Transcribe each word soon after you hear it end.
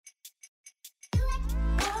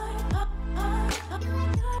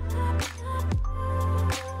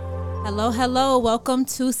Hello, hello. Welcome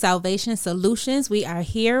to Salvation Solutions. We are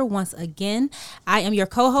here once again. I am your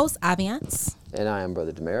co-host, Aviance. And I am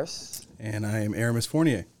Brother Damaris. And I am Aramis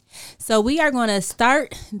Fournier. So we are going to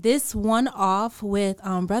start this one off with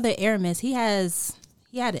Brother Aramis. He had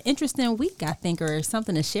an interesting week, I think, or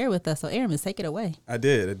something to share with us. So Aramis, take it away. I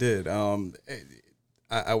did.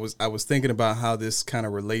 I was thinking about how this kind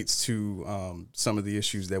of relates to some of the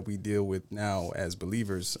issues that we deal with now as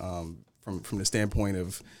believers, from the standpoint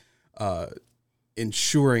of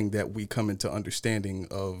ensuring that we come into understanding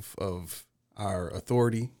of our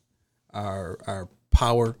authority, our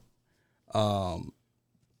power, and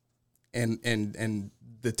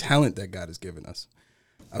the talent that God has given us.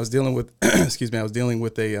 I was dealing with,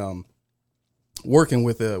 working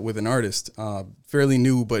with an artist, fairly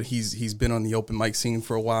new, but he's been on the open mic scene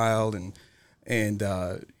for a while, and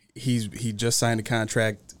he just signed a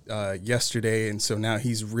contract yesterday, and so now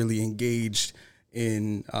he's really engaged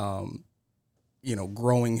in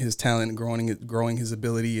growing his talent, growing his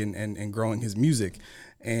ability, and growing his music.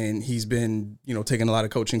 And he's been, taking a lot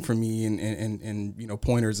of coaching from me and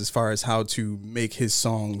pointers as far as how to make his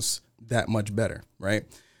songs that much better, right?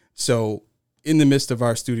 So in the midst of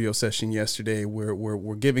our studio session yesterday,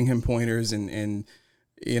 we're giving him pointers, and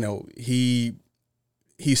he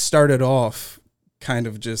started off kind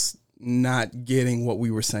of just not getting what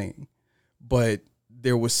we were saying, but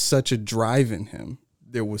there was such a drive in him.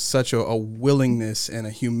 There was such a willingness and a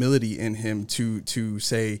humility in him to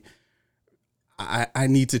say, I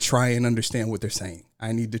need to try and understand what they're saying.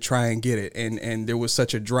 I need to try and get it. And there was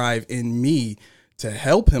such a drive in me to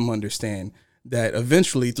help him understand that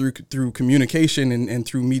eventually through communication and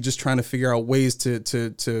through me just trying to figure out ways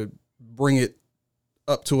to bring it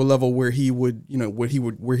up to a level where he would,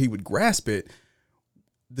 where he would grasp it.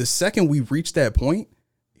 The second we reached that point,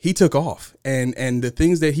 he took off, and the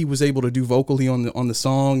things that he was able to do vocally on the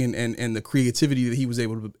song and the creativity that he was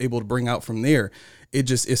able to bring out from there, it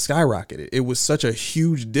skyrocketed. It was such a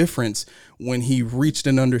huge difference when he reached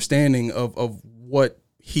an understanding of what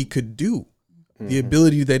he could do, the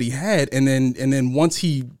ability that he had, and then once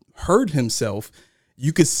he heard himself,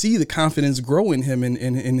 you could see the confidence grow in him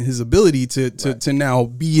and his ability to now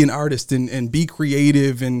be an artist and be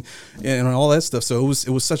creative and all that stuff. So it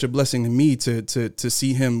was such a blessing to me to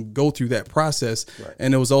see him go through that process. Right.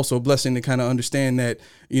 And it was also a blessing to kind of understand that,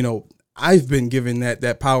 I've been given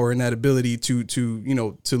that power and that ability to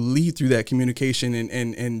lead through that communication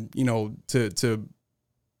and to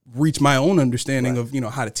reach my own understanding of,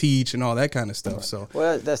 how to teach and all that kind of stuff. Right. So,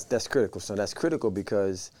 well, that's critical. So that's critical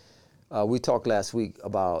because we talked last week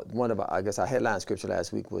about our headline scripture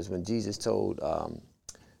last week was when Jesus told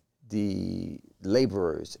the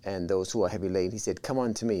laborers and those who are heavy laden, he said, "Come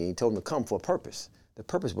unto me." And he told them to come for a purpose. The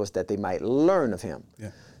purpose was that they might learn of him.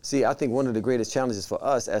 Yeah. See, I think one of the greatest challenges for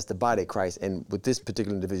us as the body of Christ, and with this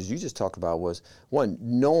particular individual you just talked about, was one,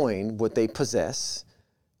 knowing what they possess,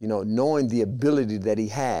 knowing the ability that he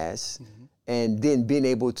has, and then being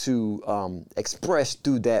able to express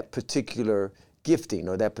through that particular gifting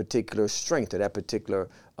or that particular strength or that particular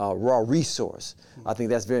raw resource. I think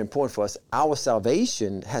that's very important for us. Our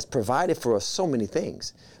salvation has provided for us so many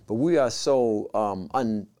things, but we are so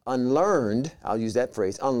unlearned, I'll use that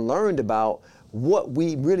phrase, unlearned about what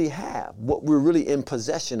we really have, what we're really in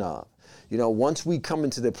possession of. Once we come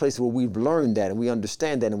into the place where we've learned that and we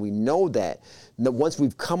understand that and we know that, once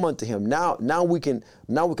we've come unto him, now we can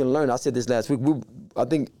learn. I said this last week. I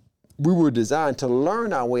think we were designed to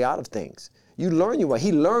learn our way out of things. You learn your way.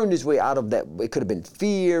 He learned his way out of that. It could have been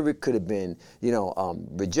fear. It could have been,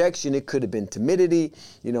 rejection. It could have been timidity.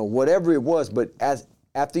 Whatever it was. But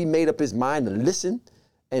after he made up his mind to listen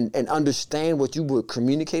and understand what you were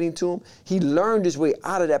communicating to him, he learned his way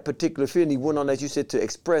out of that particular fear. And he went on, as you said, to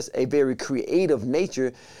express a very creative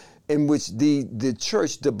nature, in which the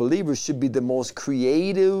church, the believers, should be the most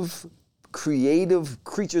creative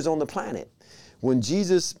creatures on the planet. When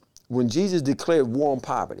Jesus declared war on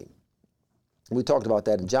poverty, we talked about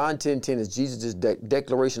that. In John 10:10 is Jesus'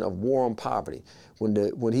 declaration of war on poverty.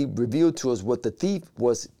 When he revealed to us what the thief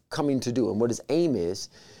was coming to do and what his aim is,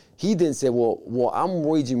 he then said, well, I'm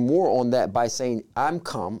waging war on that by saying, I'm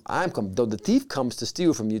come. Though the thief comes to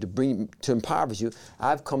steal from you, to impoverish you,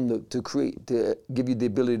 I've come to give you the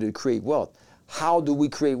ability to create wealth. How do we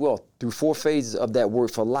create wealth? Through 4 phases of that word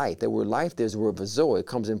for life. That word life, there's the word for zoe. It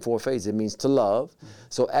comes in 4 phases. It means to love.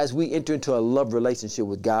 So as we enter into a love relationship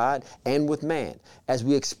with God and with man, as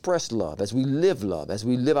we express love, as we live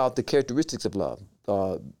out the characteristics of love,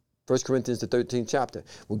 1 Corinthians, the 13th chapter,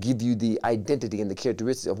 will give you the identity and the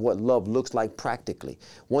characteristics of what love looks like practically.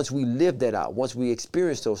 Once we live that out, once we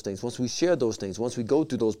experience those things, once we share those things, once we go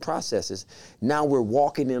through those processes, now we're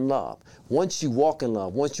walking in love. Once you walk in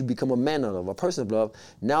love, once you become a man of love, a person of love,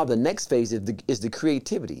 now the next phase is the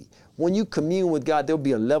creativity. When you commune with God, there'll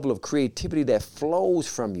be a level of creativity that flows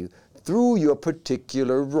from you through your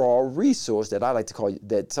particular raw resource that I like to call,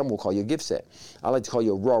 that some will call your gift set. I like to call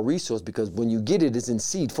you a raw resource because when you get it, it's in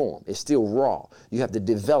seed form. It's still raw. You have to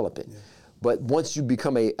develop it. Yeah. But once you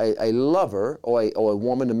become a lover or a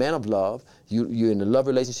woman, a man of love, you're in a love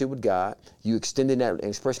relationship with God, you extending that and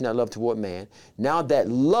expressing that love toward man. Now that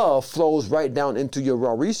love flows right down into your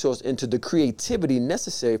raw resource, into the creativity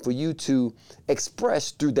necessary for you to express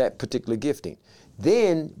through that particular gifting.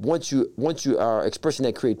 Then once you are expressing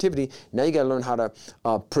that creativity, now you got to learn how to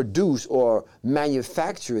produce or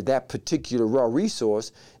manufacture that particular raw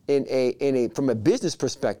resource from a business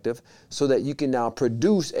perspective, so that you can now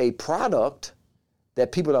produce a product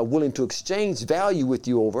that people are willing to exchange value with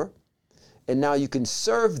you over, and now you can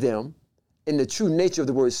serve them in the true nature of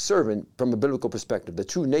the word servant from a biblical perspective. The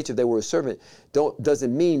true nature of that word servant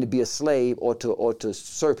doesn't mean to be a slave or to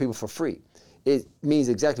serve people for free. It means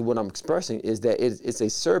exactly what I'm expressing, is that it's a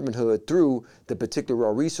servanthood through the particular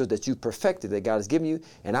raw resource that you perfected, that God has given you,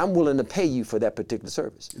 and I'm willing to pay you for that particular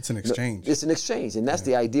service. It's an exchange. It's an exchange, and that's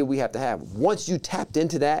the idea we have to have. Once you tapped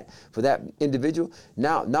into that for that individual,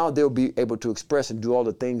 now they'll be able to express and do all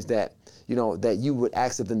the things that that you would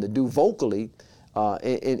ask of them to do vocally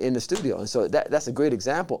in the studio. And so that's a great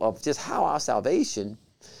example of just how our salvation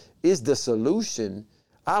is the solution.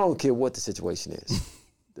 I don't care what the situation is.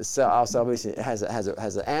 Our salvation has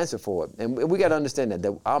an answer for it, and we got to understand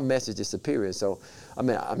that our message is superior. So, I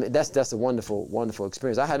mean that's a wonderful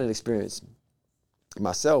experience. I had an experience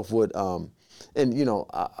myself with, and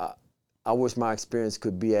I wish my experience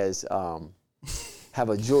could be as have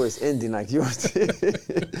a joyous ending like yours did.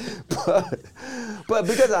 but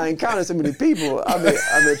because I encountered so many people, I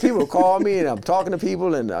mean people call me and I'm talking to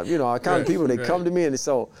people, and I encounter people and they come to me, and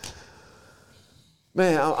so.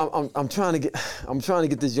 Man, I'm trying to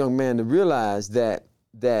get this young man to realize that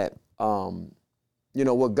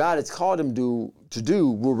what God has called him to do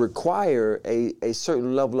will require a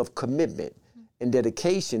certain level of commitment and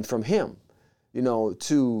dedication from him,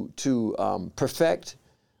 to perfect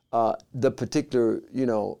the particular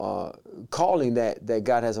calling that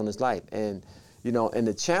God has on his life, and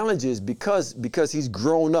the challenge is because he's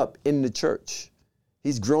grown up in the church.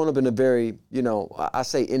 He's grown up in a very, I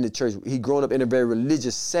say in the church, he's grown up in a very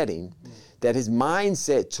religious setting, that his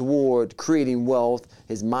mindset toward creating wealth,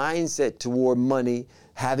 his mindset toward money,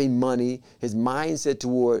 having money, his mindset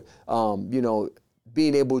toward,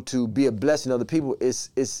 being able to be a blessing to other people is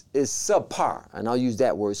subpar. And I'll use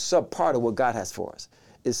that word, subpar to what God has for us.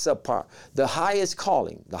 Is subpar. The highest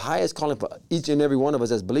calling for each and every one of us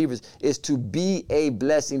as believers is to be a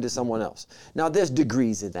blessing to someone else. Now, there's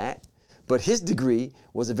degrees in that. But his degree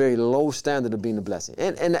was a very low standard of being a blessing.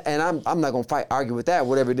 And I'm not going to argue with that,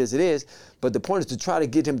 whatever it is. But the point is to try to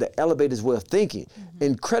get him to elevate his way of thinking. Mm-hmm.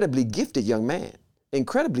 Incredibly gifted young man.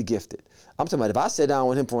 Incredibly gifted. I'm talking about if I sat down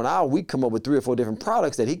with him for an hour, we'd come up with 3 or 4 different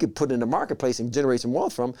products that he could put in the marketplace and generate some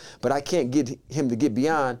wealth from. But I can't get him to get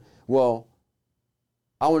beyond, well,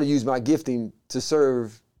 I want to use my gifting to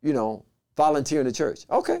serve, volunteer in the church.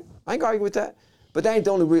 Okay, I ain't going to argue with that. But that ain't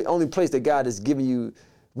the only place that God has given you,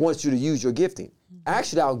 wants you to use your gifting. Mm-hmm.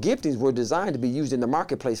 Actually, our giftings were designed to be used in the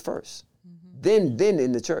marketplace first, then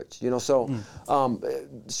in the church. So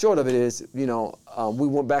short of it is, we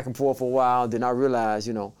went back and forth for a while. Then I realized,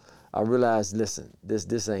 listen,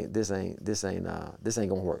 this ain't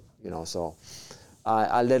gonna work. So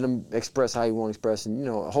I let him express how he want to express, and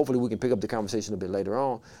hopefully we can pick up the conversation a bit later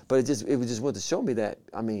on. But it just went to show me that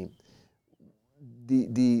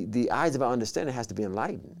the eyes of our understanding has to be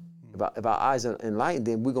enlightened. If our eyes are enlightened,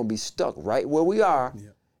 then we're gonna be stuck right where we are,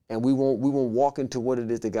 and we won't walk into what it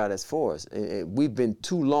is that God has for us. And we've been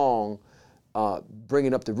too long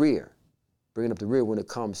bringing up the rear when it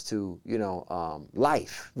comes to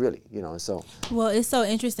life, really. So. Well, it's so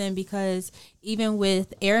interesting because even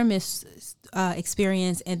with Aramis'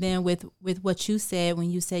 experience, and then with what you said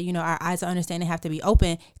when you said our eyes of understanding have to be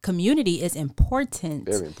open, community is important.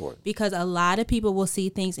 Very important. Because a lot of people will see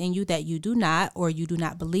things in you that you do not, or you do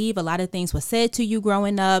not believe. A lot of things were said to you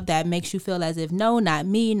growing up that makes you feel as if, no, not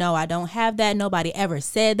me. No, I don't have that. Nobody ever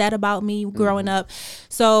said that about me growing up.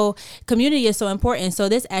 So community is so important. So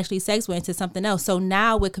this actually segues into something else. So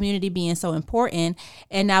now with community being so important,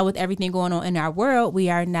 and now with everything going on in our world, we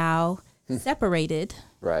are now separated.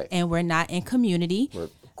 Right. And we're not in community.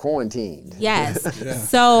 quarantined. Yes.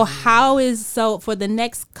 So for the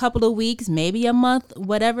next couple of weeks, maybe a month,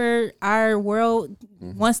 whatever our world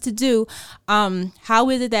wants to do, how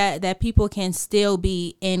is it that people can still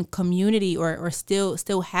be in community or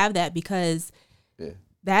still have that? Because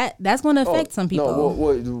that's going to affect some people. No,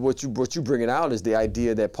 what you bringing out is the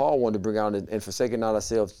idea that Paul wanted to bring out and forsaking not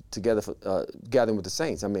ourselves together, gathering with the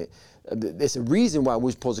saints. I mean, there's a reason why we're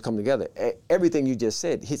supposed to come together. Everything you just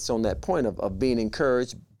said hits on that point of being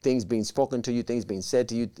encouraged, things being spoken to you, things being said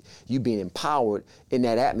to you, you being empowered in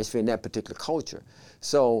that atmosphere, in that particular culture.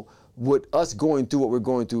 So with us going through what we're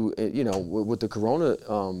going through, with the corona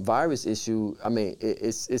virus issue, I mean,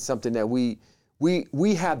 it's something that we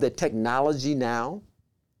have the technology now.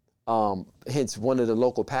 Hence, one of the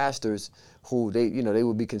local pastors, who they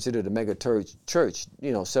would be considered a mega church.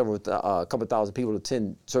 A couple thousand people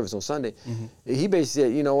attend service on Sunday. Mm-hmm. He basically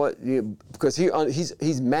said, you know what, because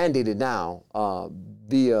he's mandated now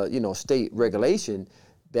via state regulation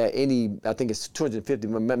that I think it's 250,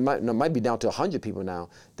 might be down to 100 people now.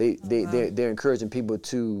 They're encouraging people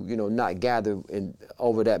to not gather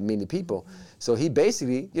over that many people. Mm-hmm. So he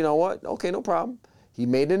basically, you know what, okay, no problem. He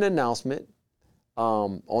made an announcement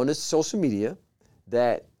on his social media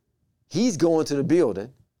that he's going to the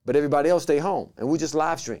building, but everybody else stay home, and we just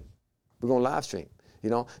live stream. We're gonna live stream.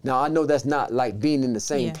 Now I know that's not like being in the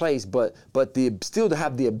same place, but still to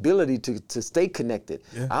have the ability to stay connected.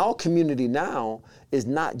 Yeah. Our community now is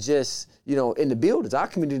not just in the buildings. Our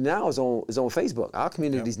community now is on Facebook. Our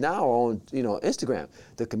communities now are on Instagram.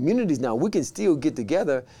 The communities now, we can still get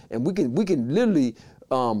together and we can literally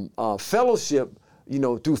fellowship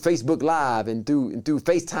through Facebook Live and through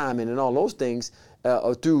FaceTime and all those things,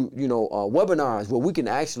 or through webinars where we can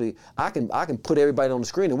actually I can put everybody on the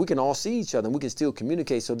screen and we can all see each other and we can still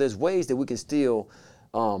communicate. So there's ways that we can still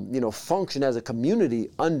function as a community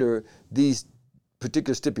under these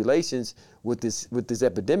particular stipulations with this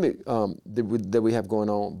epidemic that we have going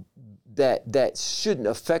on, that shouldn't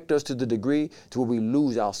affect us to the degree to where we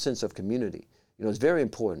lose our sense of community. It's very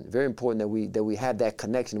important that we have that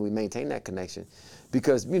connection, we maintain that connection,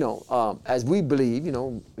 because as we believe,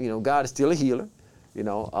 God is still a healer.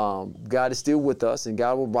 God is still with us, and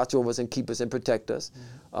God will watch over us and keep us and protect us.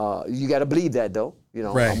 You got to believe that, though.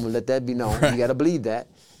 Right. I'm gonna let that be known. Right. You got to believe that.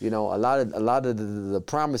 A lot of the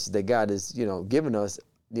promises that God has given us,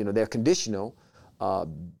 they're conditional.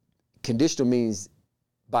 Conditional means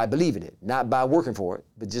by believing it, not by working for it,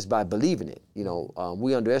 but just by believing it.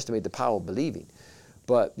 We underestimate the power of believing.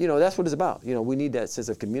 But, that's what it's about. We need that sense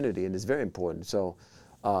of community, and it's very important. So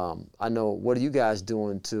I know, what are you guys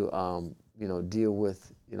doing to, deal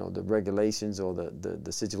with, the regulations or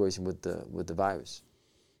the situation with the virus?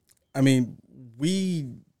 I mean, we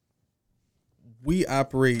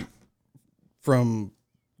operate from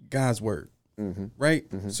God's word, mm-hmm. right?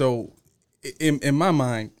 Mm-hmm. So in my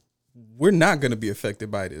mind, we're not going to be affected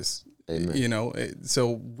by this. Amen.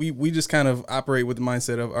 So we just kind of operate with the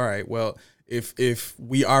mindset of, all right, well, if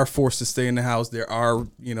we are forced to stay in the house, there are,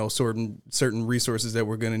 certain resources that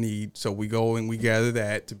we're going to need. So we go and we gather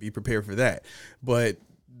that to be prepared for that. But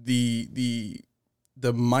the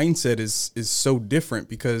mindset is so different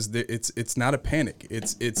because it's not a panic.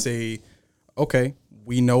 It's a, okay,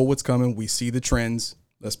 we know what's coming. We see the trends.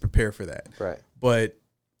 Let's prepare for that. Right. But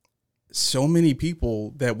so many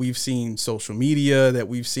people that we've seen social media, that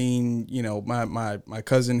we've seen, my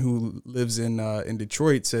cousin who lives in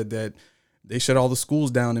Detroit said that they shut all the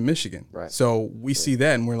schools down in Michigan. Right. So we see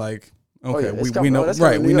that and we're like, okay, we know,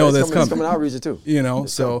 right. We know that's coming. It's coming our region too.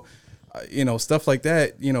 Stuff like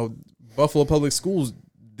that, Buffalo Public Schools,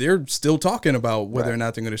 they're still talking about whether or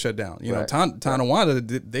not they're going to shut down. Tonawanda,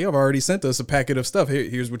 they have already sent us a packet of stuff.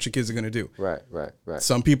 Here's what your kids are going to do. Right.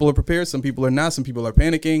 Some people are prepared. Some people are not. Some people are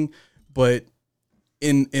panicking. But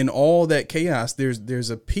in all that chaos, there's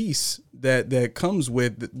a peace that comes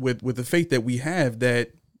with the faith that we have,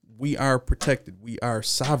 that we are protected. We are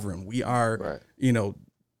sovereign. We are,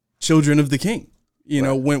 children of the King.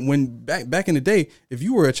 When back in the day, if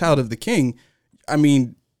you were a child of the King, I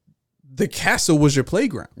mean, the castle was your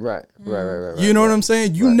playground. Right. You know what I'm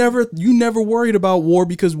saying? You never worried about war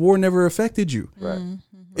because war never affected you. Right.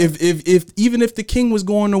 If even if the king was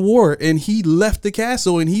going to war and he left the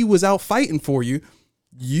castle and he was out fighting for you,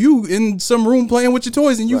 you in some room playing with your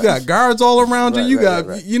toys and you got guards all around you. You got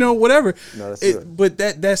whatever. No, that's but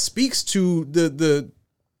that speaks to the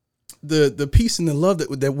peace and the love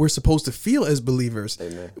that we're supposed to feel as believers.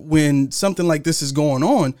 Amen. When something like this is going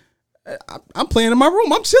on. I'm playing in my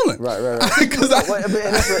room. I'm chilling. Right. and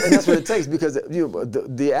that's what it takes, because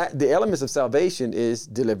the elements of salvation is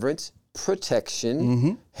deliverance,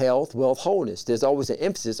 protection, health, wealth, wholeness. There's always an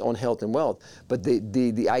emphasis on health and wealth, but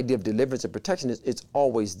the idea of deliverance and protection it's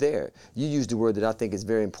always there. You use the word that I think is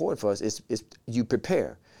very important for us. Is you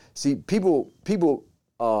prepare. See, people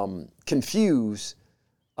confuse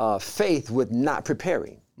faith with not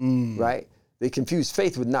preparing, right? They confuse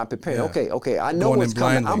faith with not preparing. Yeah. Okay, I know what's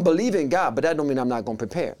coming. I'm believing God, but that don't mean I'm not going to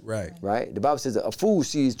prepare. Right? The Bible says a fool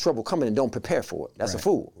sees trouble coming and don't prepare for it. That's a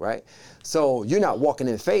fool, right? So you're not walking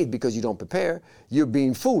in faith because you don't prepare. You're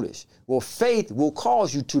being foolish. Well, faith will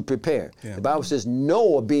cause you to prepare. Yeah. The Bible says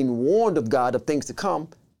Noah, being warned of God of things to come,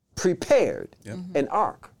 prepared an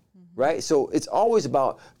ark. Right? So it's always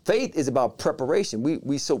about, faith is about preparation.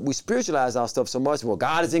 We spiritualize our stuff so much. Well,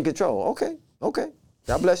 God is in control. Okay.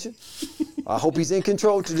 God bless you. I hope he's in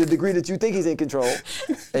control to the degree that you think he's in control,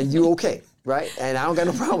 and you okay, right? And I don't got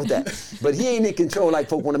no problem with that. But he ain't in control like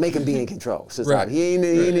folk want to make him be in control. So he ain't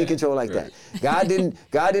in control like that. God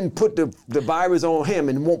didn't put the virus on him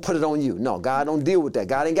and won't put it on you. No, God don't deal with that.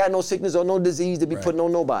 God ain't got no sickness or no disease to be putting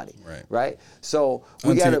on nobody. Right? So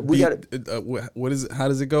we gotta what is it? How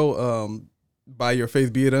does it go? By your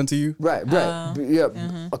faith be it unto you. Right.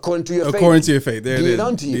 According to your faith. According to your faith. There be it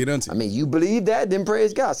unto you. I mean, you believe that, then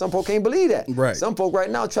praise God. Some folk can't believe that. Right. Some folk right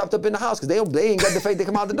now trapped up in the house because they ain't got the faith to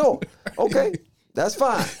come out the door. Okay. That's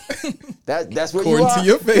fine. That's where according you are. To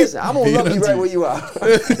your faith, listen, I'm going to love you right where you are.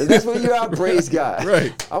 If that's where you are, praise God.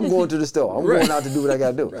 Right. I'm going to the store. I'm going out to do what I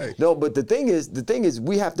got to do. Right. No, but the thing is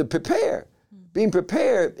we have to prepare. Being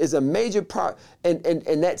prepared is a major part, and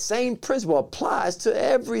that same principle applies to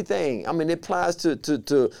everything. I mean, it applies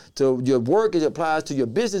to your work, it applies to your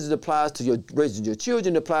business, it applies to your raising your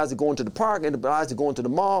children, it applies to going to the park, it applies to going to the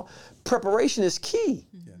mall. Preparation is key.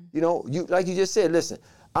 Yeah. You know, like you just said, listen,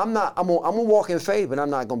 I'm gonna walk in faith, but I'm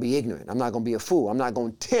not gonna be ignorant. I'm not gonna be a fool. I'm not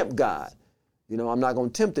gonna tempt God. You know, I'm not gonna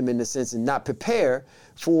tempt him in the sense and not prepare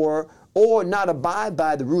for or not abide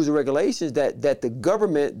by the rules and regulations that the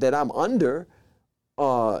government that I'm under,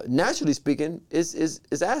 naturally speaking, is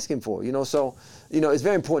asking for, you know. So, you know, it's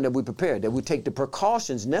very important that we prepare, that we take the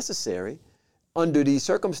precautions necessary under these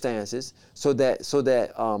circumstances so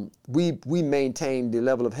that we maintain the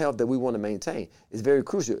level of health that we want to maintain. It's very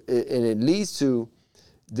crucial, and it leads to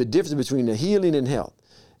the difference between the healing and health.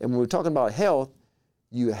 And when we're talking about health,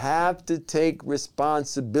 you have to take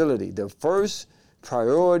responsibility. The first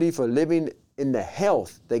priority for living in the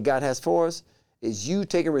health that God has for us is you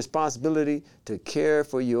taking responsibility to care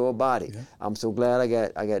for your body. Yeah. I'm so glad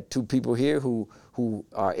I got two people here who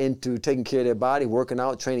are into taking care of their body, working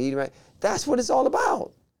out, training, eating right. That's what it's all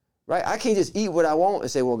about, right? I can't just eat what I want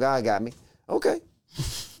and say, well, God got me. Okay.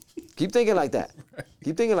 Keep thinking like that. Right.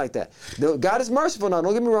 Keep thinking like that. God is merciful now,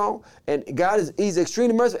 don't get me wrong. And he's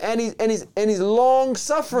extremely merciful, and he's long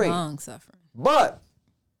suffering. Long suffering. But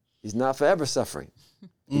he's not forever suffering.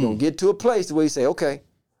 You're going to get to a place where you say, okay,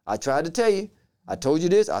 I tried to tell you. I told you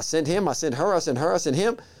this. I sent him. I sent her. I sent her. I sent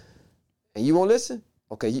him. And you won't listen?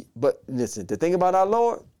 Okay, but listen, the thing about our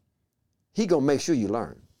Lord, he going to make sure you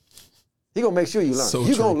learn. He going to make sure you learn. So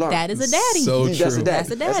you going to learn. That is a daddy. So That's true. a daddy. That's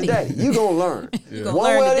a daddy. That's a daddy. You going to learn. You gonna One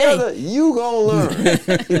learn way or the today. other, you going to learn.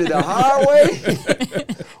 Either the hard way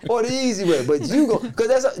or the easy way. But you go,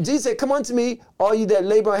 because Jesus said, come unto me, all you that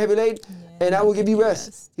labor and heavy laden, and I will give you rest.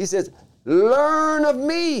 Yes. He says, learn of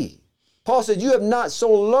me. Paul said, you have not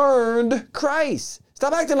so learned Christ.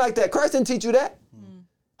 Stop acting like that. Christ didn't teach you that.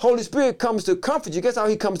 Holy Spirit comes to comfort you. Guess how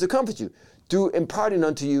he comes to comfort you? Through imparting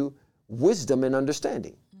unto you wisdom and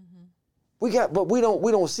understanding. But we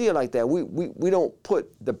don't see it like that. We don't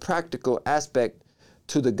put the practical aspect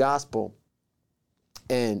to the gospel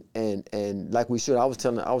and like we should. I was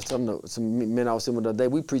telling some men I was sitting with the other day,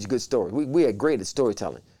 we preach good stories. We are great at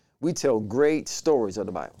storytelling. We tell great stories of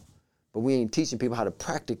the Bible. But we ain't teaching people how to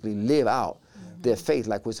practically live out their faith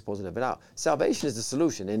like we're supposed to live it out. Salvation is the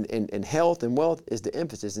solution, and health and wealth is the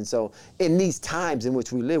emphasis. And so in these times in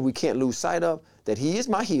which we live, we can't lose sight of that he is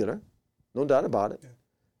my healer, no doubt about it. Yeah.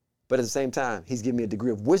 But at the same time, he's giving me a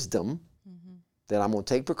degree of wisdom that I'm going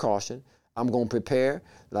to take precaution. I'm going to prepare.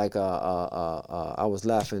 Like I was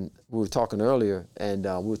laughing, we were talking earlier, and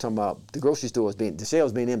we were talking about the grocery stores the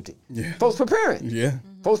shelves being empty. Yeah. Folks preparing. Yeah.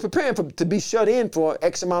 Folks preparing to be shut in for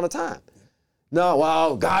X amount of time. No,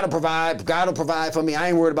 well, God will provide for me. I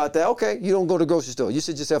ain't worried about that. Okay, you don't go to the grocery store. You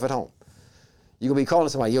sit yourself at home. You're going to be calling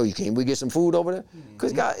somebody, yo, can we get some food over there?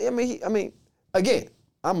 Because God, I mean, again,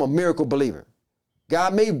 I'm a miracle believer.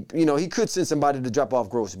 God may, he could send somebody to drop off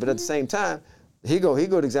groceries, but at the same time, here go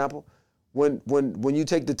an example. When you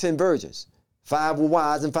take the 10 virgins, 5 were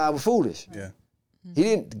wise and 5 were foolish. Yeah.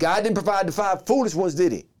 God didn't provide the 5 foolish ones,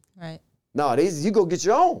 did he? Right. No, you go get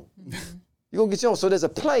your own. You go get your own. So there's a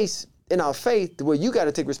place in our faith, where you got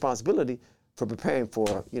to take responsibility for preparing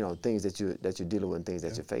for, you know, things that you're dealing with and things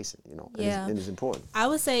that you're facing, you know, and it's important. I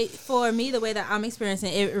would say for me, the way that I'm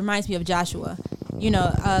experiencing it reminds me of Joshua. You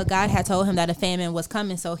know, God had told him that a famine was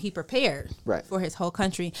coming, so he prepared for his whole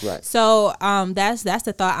country. Right. So that's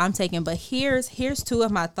the thought I'm taking. But here's two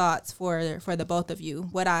of my thoughts for the both of you.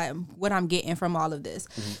 What I'm getting from all of this.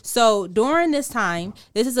 Mm-hmm. So during this time,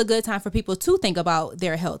 this is a good time for people to think about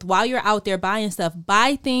their health while you're out there buying stuff.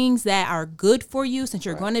 Buy things that are good for you, since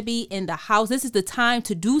you're going to be in the house. This is the time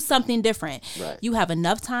to do something different. Right. You have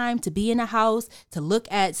enough time to be in the house, to look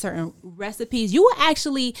at certain recipes. You will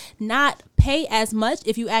actually not pay as much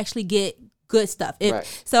if you actually get good stuff.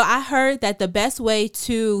 So I heard that the best way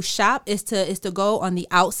to shop is to go on the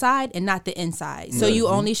outside and not the inside. So you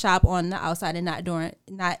only shop on the outside and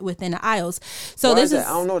not within the aisles. So why this is that?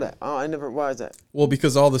 I don't know that. Why is that? Well,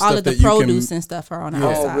 because all the stuff of the that produce and stuff are on the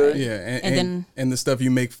outside. Really? Yeah, and the stuff you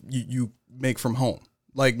make from home.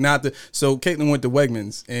 Like so Caitlin went to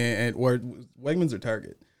Wegmans or Wegmans or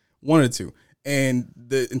Target, one or two, and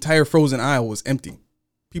the entire frozen aisle was empty.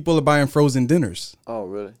 People are buying frozen dinners. Oh,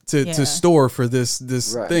 really? To store for this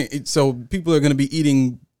thing. So people are going to be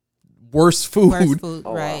eating worse food,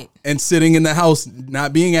 right? And sitting in the house,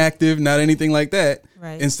 not being active, not anything like that.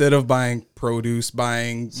 Right. Instead of buying produce,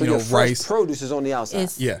 buying rice. Produce is on the outside.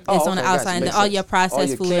 It's on the outside, and all your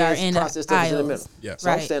processed food are in the aisles. In the middle. Yeah.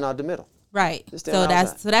 So I'm staying out the middle. Right. So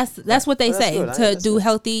that's what they say. To do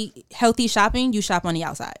healthy shopping, you shop on the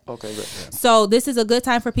outside. Okay, good. Yeah. So this is a good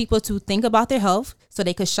time for people to think about their health, so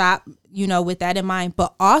they could shop, you know, with that in mind.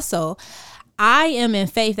 But also, I am in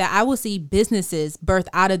faith that I will see businesses birth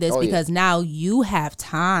out of this because now you have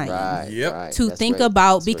time to think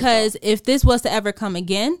about, because if this was to ever come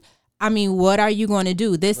again, I mean, what are you going to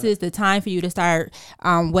do? This is the time for you to start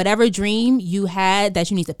whatever dream you had that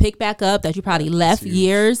you need to pick back up, that you probably left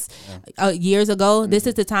years ago. Mm-hmm. This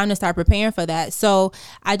is the time to start preparing for that. So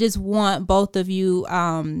I just want both of you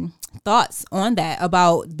thoughts on that,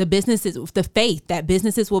 about the businesses, the faith that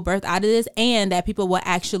businesses will birth out of this, and that people will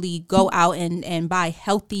actually go out and buy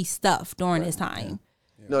healthy stuff during this time.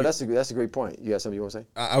 No, that's a great point. You have something you want to say?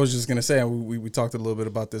 I was just going to say, we talked a little bit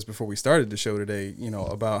about this before we started the show today, you know,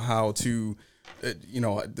 about how to, you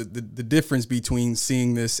know, the difference between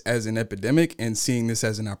seeing this as an epidemic and seeing this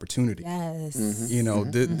as an opportunity. Yes. Mm-hmm. You know,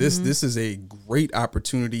 this is a great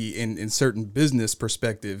opportunity in certain business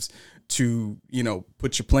perspectives to, you know,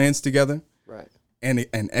 put your plans together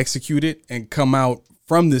and execute it and come out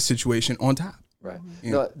from this situation on top. Right.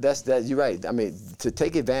 No, that's you're right. I mean, to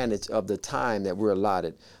take advantage of the time that we're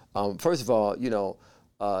allotted. First of all, you know,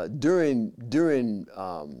 during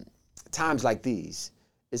times like these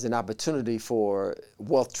is an opportunity for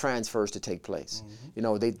wealth transfers to take place. Mm-hmm. You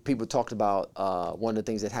know, people talked about one of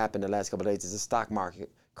the things that happened the last couple of days is the stock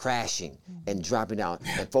market crashing and dropping down,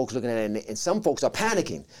 and folks looking at it, and some folks are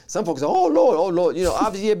panicking. Some folks are, oh Lord, you know,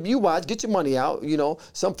 obviously you watch, get your money out. You know,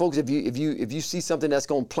 some folks, if you see something that's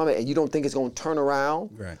going to plummet and you don't think it's going to turn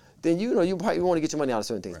around, then you know you probably want to get your money out of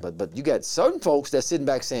certain things. But you got certain folks that's sitting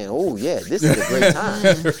back saying, oh yeah, this is a great time.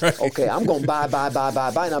 Okay, I'm going to buy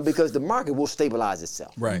now, because the market will stabilize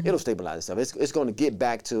itself. Right. It'll stabilize itself. It's going to get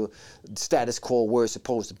back to status quo where it's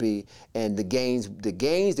supposed to be, and the gains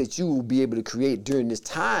that you will be able to create during this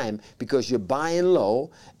time, because you're buying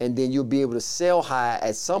low, and then you'll be able to sell high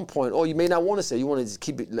at some point, or you may not want to sell. You want to just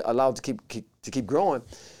keep it allowed to keep growing.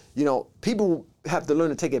 You know, people have to learn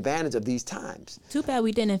to take advantage of these times. Too bad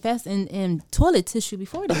we didn't invest in toilet tissue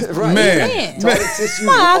before this. Right. Man. Toilet tissue.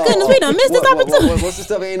 My goodness, we done missed this opportunity. What's the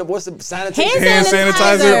stuff? What's the sanitizer? Hand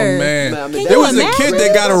sanitizer. Man. I mean, There was a kid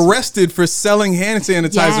that got arrested for selling hand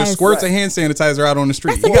sanitizer, squirts of hand sanitizer out on the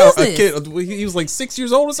street. That's a kid. He was like 6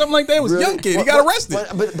 years old or something like that. It was a young kid. He got arrested.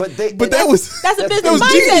 But that's a business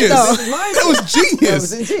mindset, though. That was genius.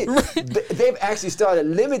 They've actually started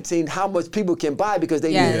limiting how much people can buy, because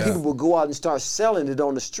people will go out and start selling it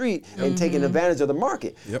on the street and taking advantage of the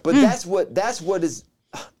market. Yep. But that's what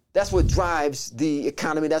drives the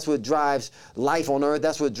economy. That's what drives life on earth.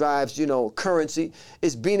 That's what drives, you know, currency,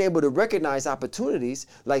 is being able to recognize opportunities.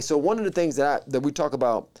 Like, so one of the things that we talk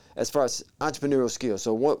about as far as entrepreneurial skills.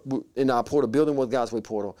 So in our portal, Building with God's Way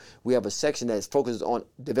portal, we have a section that focuses on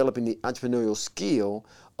developing the entrepreneurial skill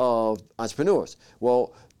of entrepreneurs.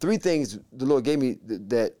 Well, 3 things the Lord gave me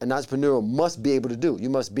that an entrepreneur must be able to do. You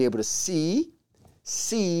must be able to see,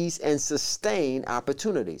 seize, and sustain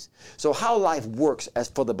opportunities. So how life works as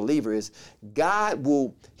for the believer is when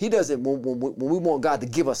we want God to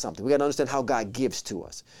give us something, we got to understand how God gives to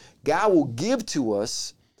us. God will give to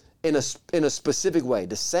us in a specific way.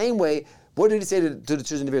 The same way, what did he say to the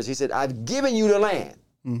children of Israel? He said, I've given you the land.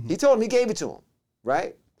 Mm-hmm. He told them, he gave it to them,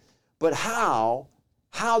 right? but how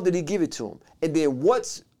did he give it to him? And then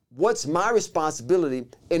what's my responsibility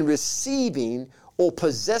in receiving or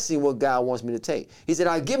possessing what God wants me to take? He said,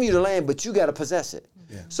 I've given you the land, but you got to possess it.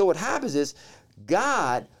 Yeah. So what happens is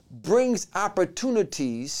God brings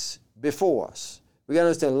opportunities before us. We got to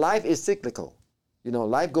understand life is cyclical.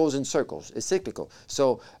 Life goes in circles. It's cyclical.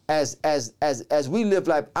 So as we live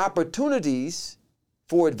life, opportunities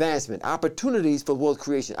for advancement, opportunities for world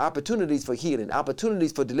creation, opportunities for healing,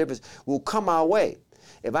 opportunities for deliverance will come our way.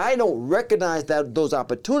 If I don't recognize those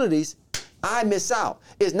opportunities, I miss out.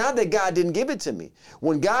 It's not that God didn't give it to me.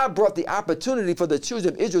 When God brought the opportunity for the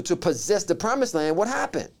children of Israel to possess the promised land, what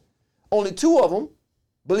happened? Only 2 of them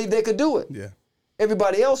believed they could do it. Yeah.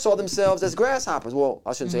 Everybody else saw themselves as grasshoppers. Well,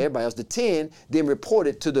 I shouldn't say everybody else. The 10 then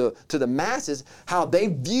reported to the masses how they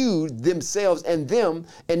viewed themselves and them,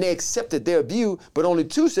 and they accepted their view. But only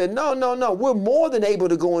 2 said, no, we're more than able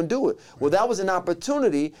to go and do it. Well, that was an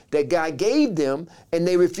opportunity that God gave them, and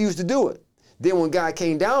they refused to do it. Then when God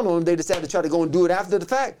came down on them, they decided to try to go and do it after the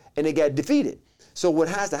fact, and they got defeated. So what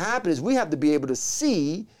has to happen is we have to be able to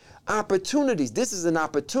see opportunities. This is an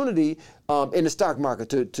opportunity in the stock market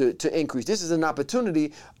to increase. This is an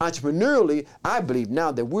opportunity entrepreneurially. I believe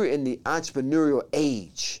now that we're in the entrepreneurial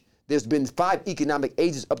age. There's been 5 economic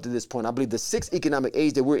ages up to this point. I believe the 6th economic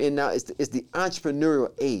age that we're in now is the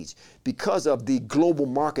entrepreneurial age because of the global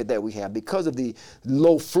market that we have, because of the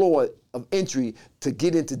low floor of entry to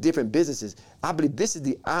get into different businesses. I believe this is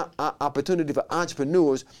the opportunity for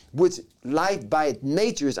entrepreneurs, which life by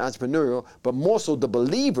nature is entrepreneurial, but more so the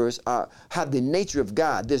believers have the nature of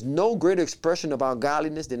God. There's no greater expression of our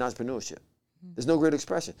godliness than entrepreneurship. There's no great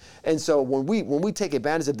expression. And so when we take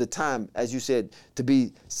advantage of the time, as you said, to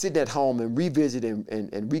be sitting at home and revisit and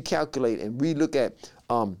recalculate and relook at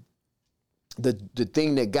the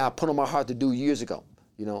thing that God put on my heart to do years ago,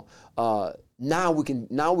 now we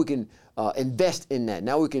can invest in that.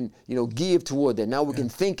 Now we can give toward that. Now we can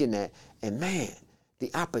think in that. And man,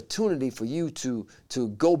 the opportunity for you to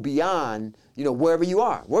go beyond wherever you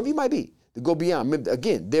are, wherever you might be, to go beyond.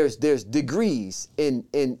 Again, there's degrees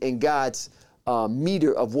in God's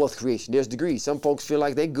meter of wealth creation. There's degrees. Some folks feel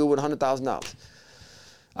like they're good with $100,000.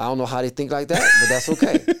 I don't know how they think like that, but that's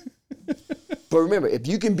okay. But remember, if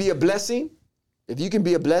you can be a blessing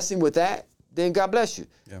with that, then God bless you.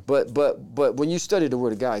 Yeah. But when you study the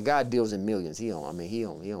Word of God, God deals in millions. He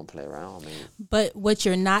don't play around. But what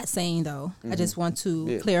you're not saying, though, I just want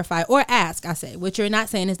to clarify or ask. What you're not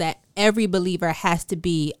saying is that every believer has to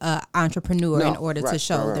be an entrepreneur in order to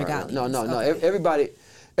show their godliness. No. Okay.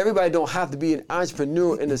 Everybody don't have to be an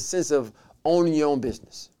entrepreneur in the sense of owning your own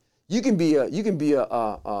business. You can think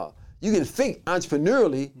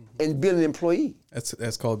entrepreneurially and be an employee.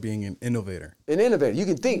 That's called being an innovator. An innovator. You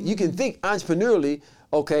can think entrepreneurially,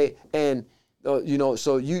 okay, and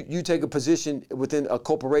so you take a position within a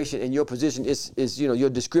corporation, and your position is your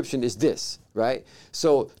description is this, right?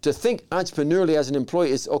 So to think entrepreneurially as an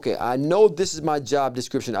employee is okay. I know this is my job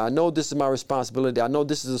description. I know this is my responsibility. I know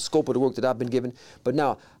this is the scope of the work that I've been given. But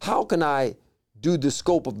now, how can I do the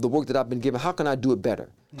scope of the work that I've been given? How can I do it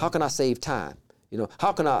better? How can I save time?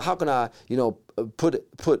 How can I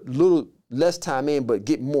put little less time in but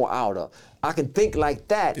get more out of? I can think like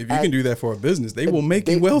that. If you can do that for a business, they will make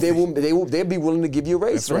you wealthy. They'll be willing to give you a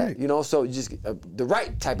raise for right. that. So just the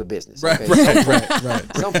right type of business. Right, okay? right.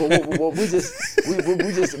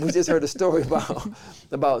 We just heard a story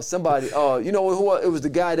about somebody. Who it was the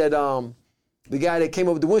guy that came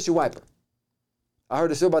up with the windshield wiper. I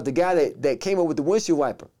heard a story about the guy that came up with the windshield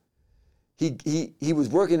wiper. He was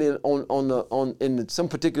working in some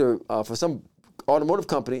particular for some automotive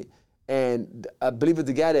company. And I believe it's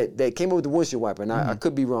the guy that came up with the windshield wiper, and I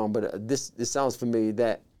could be wrong, but this sounds familiar,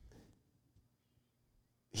 that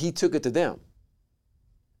he took it to them,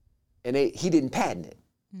 and he didn't patent it.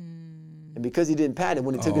 And because he didn't patent it,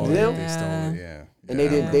 when he took it to them, they stole it, and they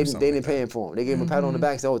didn't pay him for him. They gave him a pat on the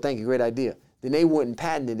back and said, "Oh, thank you, great idea." Then they went and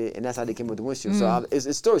patented it, and that's how they came up with the windshield. So it's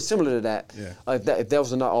a story similar to that. Yeah. If that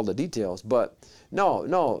was not all the details, but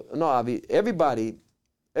no, Avi,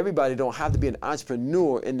 Everybody don't have to be an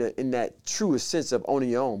entrepreneur in that truest sense of owning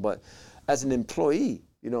your own, but as an employee,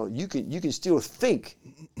 you can still think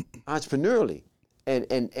entrepreneurially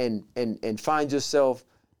and find yourself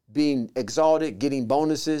being exalted, getting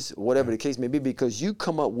bonuses, whatever the case may be, because you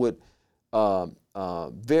come up with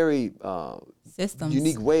very systems,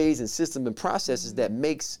 unique ways and systems and processes that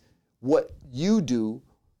makes what you do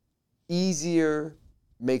easier,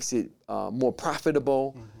 makes it more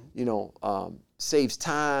profitable, saves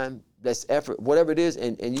time, less effort, whatever it is,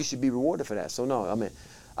 and you should be rewarded for that. So no,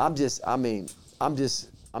 I'm just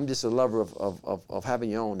I'm just a lover of having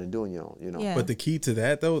your own and doing your own, you know. Yeah. But the key to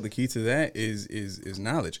that is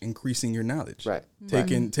knowledge, increasing your knowledge. Right.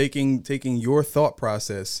 Taking your thought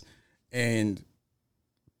process and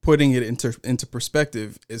putting it into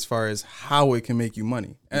perspective as far as how it can make you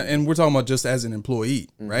money. And we're talking about just as an employee,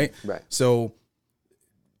 right? Right. So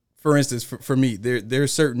for instance, for me,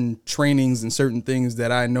 there's certain trainings and certain things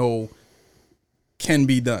that I know can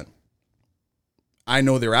be done. I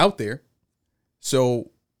know they're out there.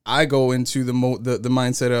 So I go into the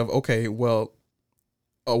mindset of, okay, well,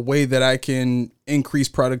 a way that I can increase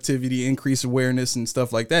productivity, increase awareness and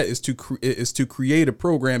stuff like that is to create a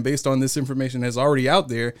program based on this information that's already out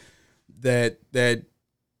there that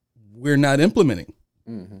we're not implementing.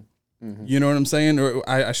 Mm-hmm. Mm-hmm. You know what I'm saying? Or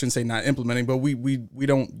I shouldn't say not implementing, but we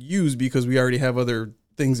don't use because we already have other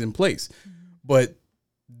things in place. Mm-hmm. But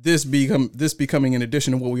this becoming in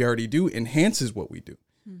addition to what we already do enhances what we do.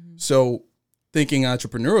 Mm-hmm. So thinking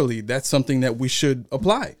entrepreneurially, that's something that we should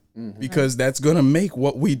apply because that's going to make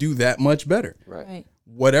what we do that much better. Right.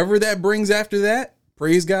 Whatever that brings after that,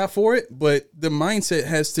 praise God for it. But the mindset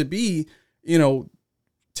has to be,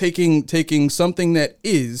 taking something that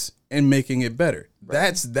is and making it better.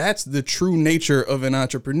 Right. That's the true nature of an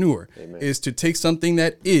entrepreneur. Amen. Is to take something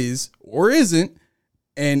that is or isn't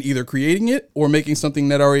and either creating it or making something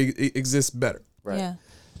that already exists better. Right. Yeah.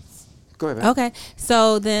 Go ahead, man. Okay.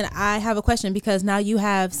 So then I have a question because now you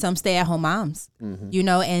have some stay-at-home moms,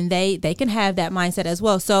 and they can have that mindset as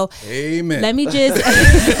well. So amen. Let me just Go,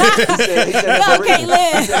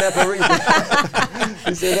 Caitlin.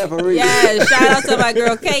 He said that for reason. Yeah, shout out to my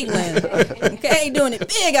girl Caitlin. Okay, doing it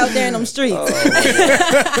big out there in them streets.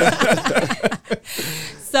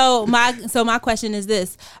 So my question is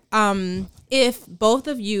this. If both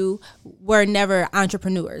of you were never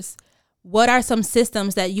entrepreneurs, what are some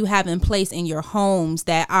systems that you have in place in your homes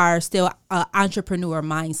that are still an entrepreneur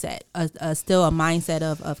mindset, still a mindset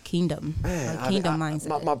of kingdom,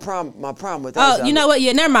 mindset? My problem with that. Oh, you know what?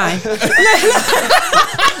 Yeah, never mind. Let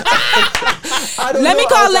me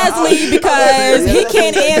call Leslie because he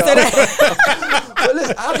can't answer that. But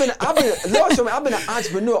listen, I've been an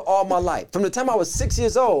entrepreneur all my life. From the time I was 6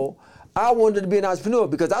 years old, I wanted to be an entrepreneur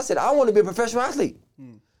because I said I want to be a professional athlete.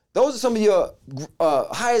 Those are some of your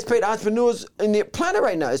highest paid entrepreneurs in the planet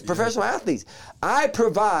right now. It's professional athletes. I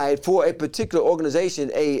provide for a particular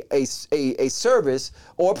organization a service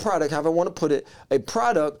or a product, however I want to put it, a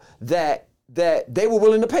product that they were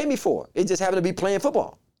willing to pay me for. It just happened to be playing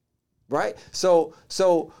football, right? So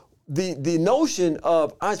the notion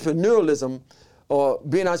of entrepreneurialism or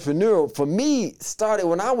being entrepreneurial for me started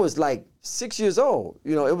when I was like 6 years old.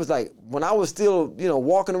 It was like when I was still,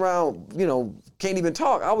 walking around, can't even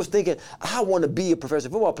talk. I was thinking, I want to be a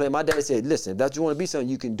professional football player. My dad said, listen, if that's what you want to be something,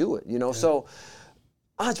 you can do it, So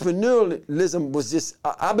entrepreneurialism was just,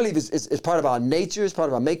 I believe it's part of our nature, it's part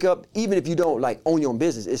of our makeup. Even if you don't own your own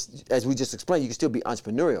business, it's, as we just explained, you can still be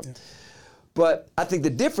entrepreneurial. Yeah. But I think the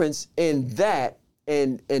difference in that,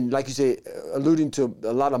 and like you said, alluding to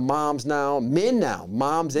a lot of moms now,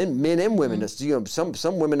 moms and men and women. Mm-hmm.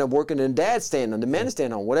 Some women are working and dad staying on, the man is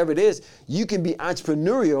staying on, whatever it is. You can be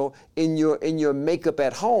entrepreneurial in your makeup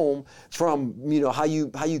at home, from how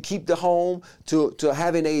you keep the home to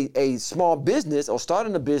having a small business or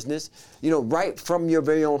starting a business, right from your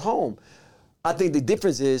very own home. I think the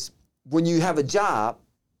difference is when you have a job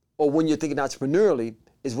or when you're thinking entrepreneurially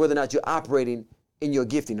is whether or not you're operating in your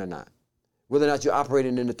gifting or not. Whether or not you're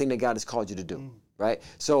operating in the thing that God has called you to do, right?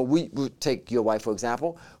 So we take your wife, for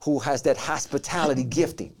example, who has that hospitality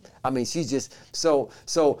gifting. I mean, she's just, so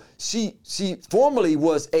she formerly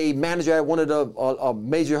was a manager at one of the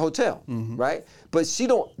major hotel, right? But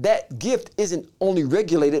that gift isn't only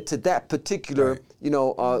regulated to that particular,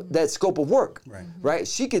 that scope of work, right?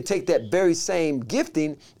 She could take that very same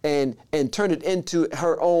gifting and turn it into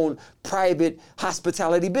her own private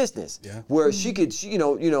hospitality business, where she could,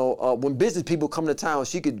 when business people come to town,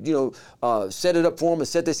 she could, set it up for them and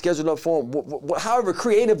set their schedule up for them. However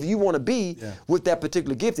creative you want to be with that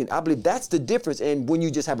particular gifting, I believe that's the difference. And when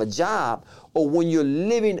you just have a job or when you're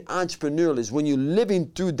living entrepreneurially, when you're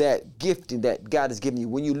living through that gifting that God has given you,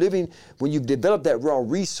 when you've developed that raw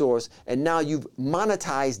resource and now you've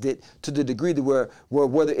monetized it to the degree that where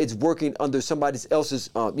whether it's working under somebody else's,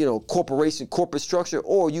 corporate structure,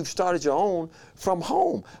 or you've started your own from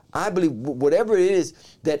home. I believe whatever it is,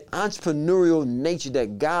 that entrepreneurial nature,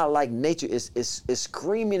 that God-like nature is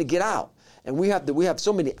screaming to get out. And we have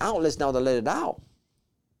so many outlets now to let it out.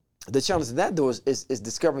 The challenge in that, though, is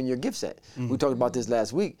discovering your gift set. We talked about this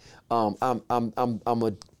last week. I'm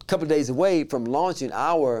a couple of days away from launching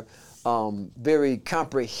our very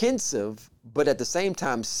comprehensive, but at the same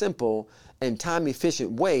time simple and time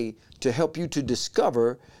efficient way to help you to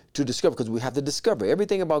discover, because we have to discover.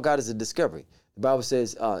 Everything about God is a discovery. The Bible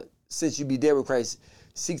says, since you be dead with Christ,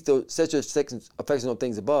 set your affection on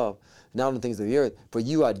things above, not on the things of the earth, for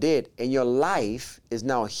you are dead, and your life is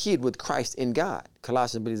now hid with Christ in God.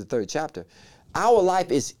 Colossians, I believe, the 3rd chapter. Our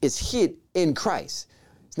life is hid in Christ.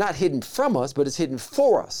 It's not hidden from us, but it's hidden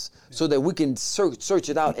for us, so that we can search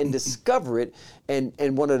it out and discover it. And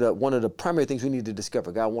one of the primary things we need to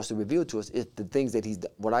discover, God wants to reveal to us, is the things that He's,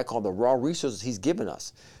 what I call the raw resources He's given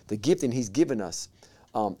us, the gifting He's given us,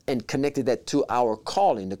 and connected that to our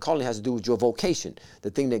calling. The calling has to do with your vocation, the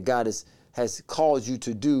thing that God has called you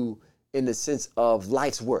to do in the sense of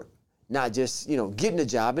life's work. Not just, getting a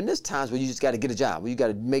job. And there's times where you just got to get a job, where you got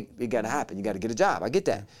to make it got to happen. You got to get a job. I get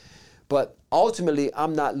that. But ultimately,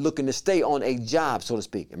 I'm not looking to stay on a job, so to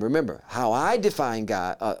speak. And remember, how I define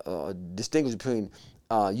God, distinguish between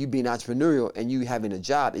you being entrepreneurial and you having a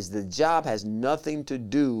job, is the job has nothing to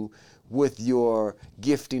do with your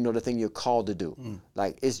gifting or the thing you're called to do.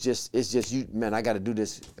 Like, it's just you, man, I got to do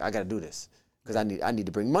this. I got to do this because I need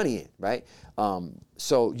to bring money in, right?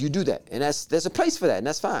 So you do that, and there's a place for that, and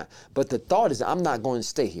that's fine. But the thought is, I'm not going to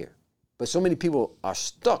stay here. But so many people are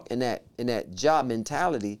stuck in that job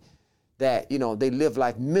mentality that, they live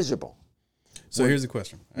life miserable. So here's the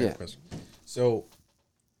question. I have a question. So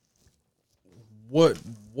what,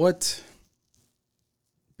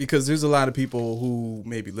 because there's a lot of people who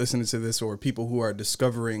may be listening to this, or people who are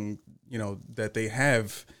discovering, that they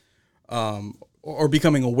have, or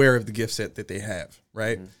becoming aware of the gift set that they have,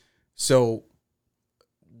 right? Mm-hmm. So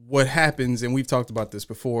what happens, and we've talked about this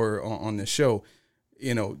before on this show,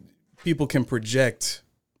 people can project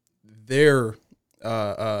their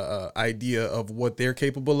idea of what they're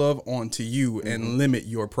capable of onto you and limit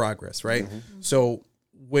your progress, right? So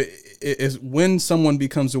when someone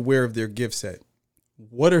becomes aware of their gift set,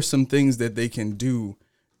 what are some things that they can do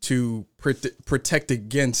to protect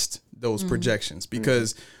against those projections?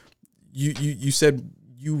 Because you said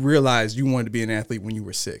you realized you wanted to be an athlete when you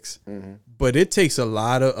were 6, but it takes a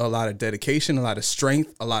lot of dedication, a lot of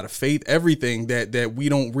strength, a lot of faith, everything that we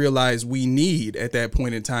don't realize we need at that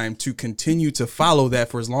point in time to continue to follow that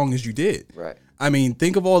for as long as you did. Right. I mean,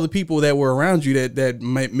 think of all the people that were around you that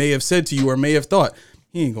may have said to you or may have thought,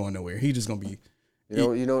 he ain't going nowhere. He just gonna be.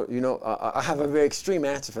 I have a very extreme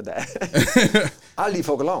answer for that. I leave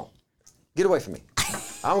folk alone. Get away from me.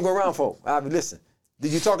 I don't go around folk. Listen.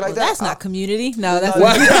 Did you talk like that? That's not community. No, that's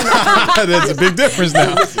that's a big difference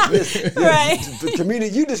now. Listen, right. The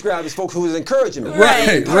community you describe is folks who was encouraging me.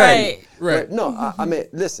 Right. No, I mean,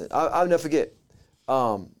 listen. I'll never forget.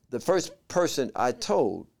 The first person I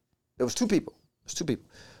told, there was 2 people.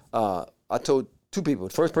 I told 2 people.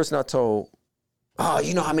 The first person I told,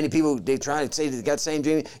 you know how many people they try to say they got the same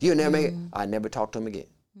dream? You'll never make it. I never talked to them again.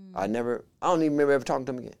 I don't even remember ever talking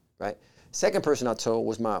to them again. Right. Second person I told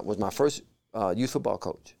was my first youth football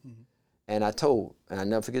coach. And I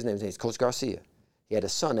never forget his name. His name is Coach Garcia. He had a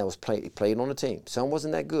son that played on the team. Son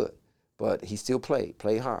wasn't that good, but he still played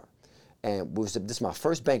hard. And this is my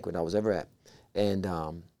first banquet I was ever at. And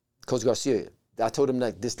Coach Garcia, I told him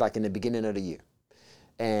like in the beginning of the year.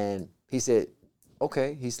 And he said,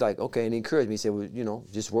 okay. He's like, okay. And he encouraged me. He said, well,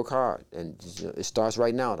 just work hard. And it starts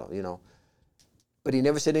right now, though, But he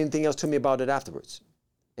never said anything else to me about it afterwards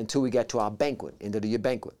until we got to our banquet, end of the year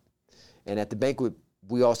banquet. And at the banquet,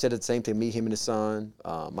 we all sat at the same table, me, him, and his son,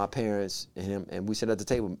 my parents, and him, and we sat at the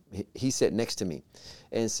table. He sat next to me.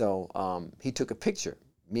 And so he took a picture.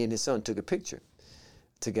 Me and his son took a picture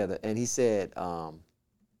together. And he said,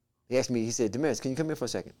 he asked me, he said, Damaris, can you come here for a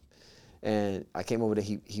second? And I came over there.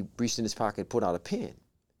 He reached in his pocket, pulled out a pen.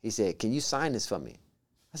 He said, can you sign this for me?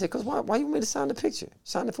 I said, because why you want me to sign the picture?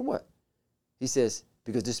 Sign it for what? He says,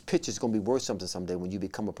 because this picture is going to be worth something someday when you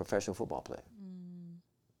become a professional football player.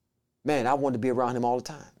 Man, I wanted to be around him all the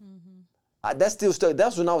time. That still stuck.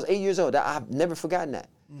 That's when I was 8 years old. I've never forgotten that.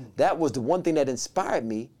 That was the one thing that inspired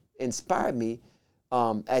me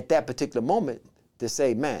at that particular moment to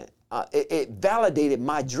say, man, it validated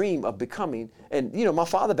my dream of becoming, and my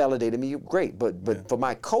father validated me, great, but for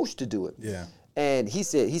my coach to do it. Yeah. And he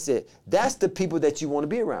said, that's the people that you want to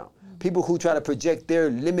be around. People who try to project their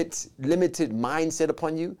limited mindset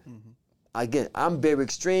upon you. Again, I'm very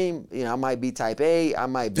extreme. I might be type A. I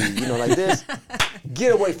might be, like this.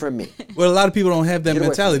 Get away from me. Well, a lot of people don't have that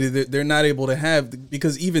mentality. They're not able to have,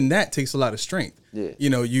 because even that takes a lot of strength. Yeah.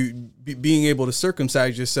 Being able to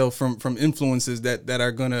circumcise yourself from influences that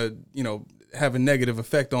are gonna, have a negative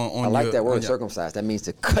effect on. I like that word, circumcise. That means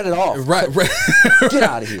to cut it off. Right. Get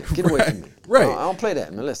out of here. Get away from me. Right. I don't play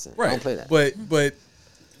that, man. Listen. Right. I don't play that. But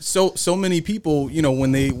so many people,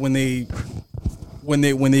 when they when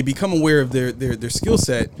they become aware of their skill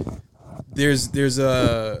set, there's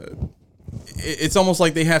a, it's almost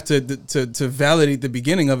like they have to validate the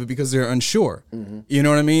beginning of it because they're unsure. Mm-hmm. You know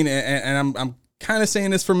what I mean? And I'm kind of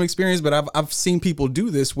saying this from experience, but I've seen people do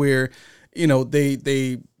this where, you know,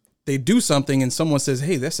 they do something and someone says,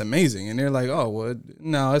 "Hey, that's amazing," and they're like, "Oh, well,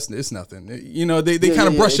 no, it's nothing." You know, they kind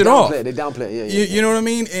of brush it off. They downplay it. You know what I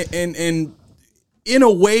mean? And in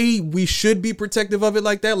a way, we should be protective of it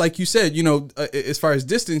like that. Like you said, you know, as far as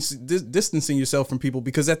distancing yourself from people,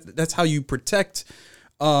 because that's how you protect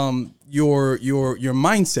your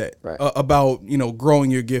mindset about, you know,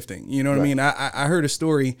 growing your gifting. You know what I mean? I heard a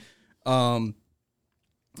story.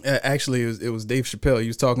 Actually, it was Dave Chappelle. He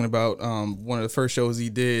was talking about one of the first shows he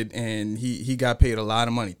did, and he got paid a lot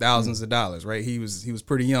of money, thousands of dollars. Right? He was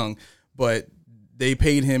pretty young, but they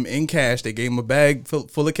paid him in cash. They gave him a bag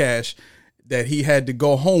full of cash that he had to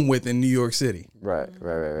go home with in New York City. Right.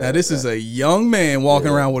 Now this is a young man walking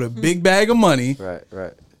around with a big bag of money.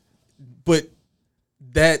 Right. But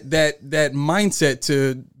that mindset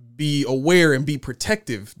to be aware and be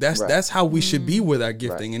protective, that's how we should be with our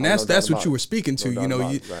gifting. And that's what you were speaking to. You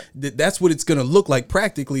know, that's what it's going to look like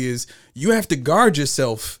practically is you have to guard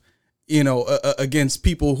yourself, you know, against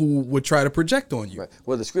people who would try to project on you. Right.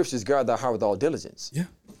 Well, the scriptures guard thy heart with all diligence. Yeah.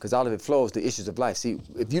 Because out of it flows the issues of life. See,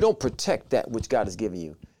 if you don't protect that which God has given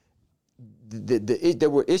you, there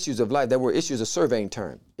were issues of life. There were issues, a surveying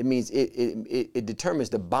term. It means it determines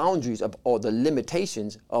the boundaries of or the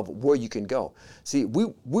limitations of where you can go. See, we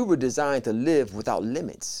were designed to live without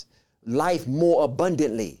limits, life more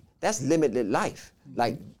abundantly. That's limited life.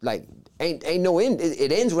 Like ain't no end.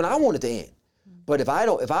 It ends when I want it to end. But if I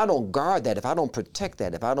don't guard that, if I don't protect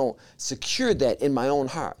that, if I don't secure that in my own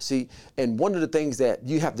heart, see, and one of the things that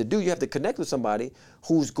you have to do, you have to connect with somebody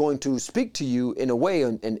who's going to speak to you in a way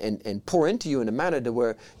and pour into you in a manner to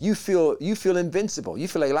where you feel invincible. You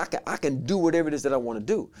feel like I can do whatever it is that I want to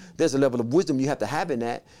do. There's a level of wisdom you have to have in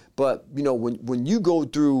that. But you know, when you go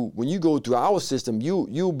through our system,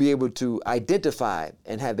 you'll be able to identify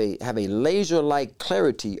and have a laser-like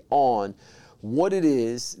clarity on what it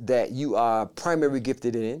is that you are primary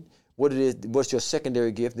gifted in, what's your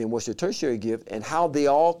secondary gift, and what's your tertiary gift, and how they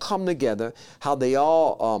all come together, how they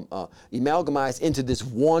all amalgamize into this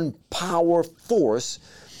one power force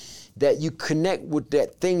that you connect with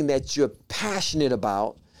that thing that you're passionate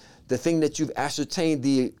about, the thing that you've ascertained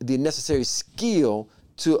the necessary skill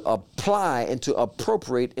to apply and to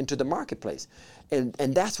appropriate into the marketplace. And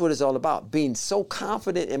that's what it's all about, being so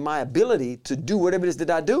confident in my ability to do whatever it is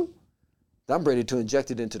that I do, I'm ready to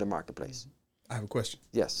inject it into the marketplace. I have a question.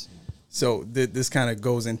 Yes. So this kind of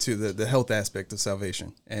goes into the health aspect of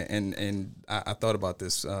salvation, and I thought about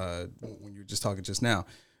this when you were just talking just now.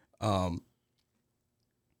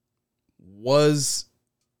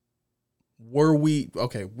 Were we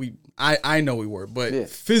okay? I know we were, but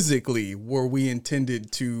physically, were we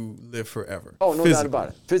intended to live forever? Oh, no doubt about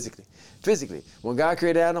it. Physically, when God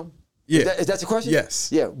created Adam, is that the question? Yes.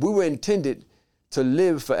 Yeah, we were intended to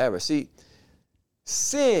live forever. See.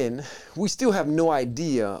 Sin, we still have no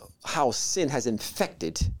idea how sin has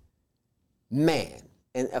infected man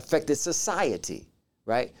and affected society,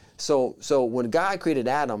 right? So when God created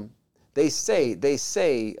Adam, they say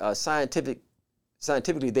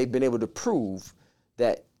scientifically they've been able to prove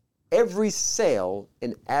that every cell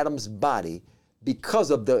in Adam's body,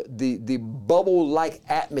 because of the bubble-like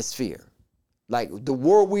atmosphere, like the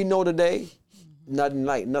world we know today, nothing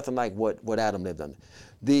like what Adam lived under.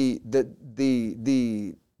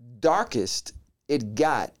 The darkest it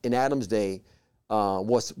got in Adam's day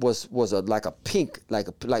was like a pink, like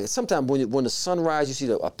sometimes when the sun rises, you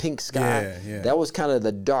see a pink sky. Yeah. That was kind of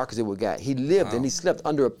the darkest it would get. He lived and he slept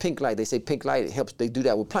under a pink light. They say pink light, it helps. They do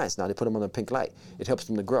that with plants now. They put them under a pink light. It helps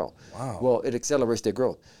them to grow. Wow. Well, it accelerates their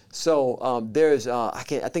growth. So there's I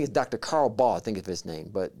think it's Dr. Carl Ball, I think is his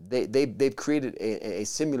name, but they've created a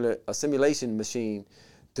simulation machine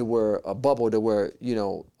to where a bubble to where, you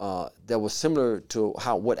know, that was similar to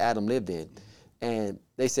what Adam lived in. And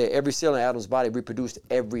they say every cell in Adam's body reproduced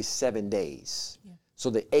every 7 days. Yeah. So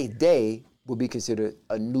the 8th day would be considered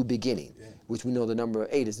a new beginning, which we know the number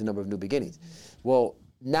 8 is the number of new beginnings. Well,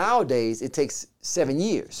 nowadays it takes 7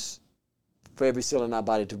 years for every cell in our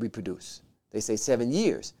body to reproduce. They say 7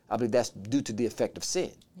 years. I believe that's due to the effect of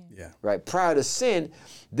sin. Yeah. Right? Prior to sin,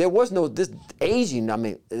 there was no this aging. I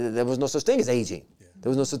mean, there was no such thing as aging. There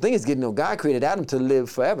was no such thing as getting no. God created Adam to live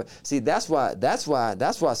forever. See, that's why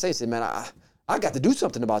I say, man, I got to do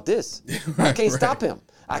something about this. I can't stop him.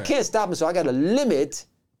 I can't stop him, so I got to limit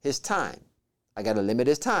his time.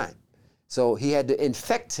 So he had to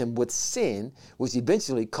infect him with sin, which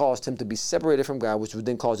eventually caused him to be separated from God, which would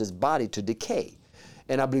then cause his body to decay.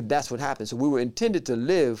 And I believe that's what happened. So we were intended to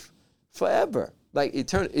live forever. Like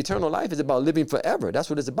eternal life is about living forever. That's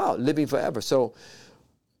what it's about, living forever. So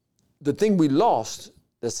the thing we lost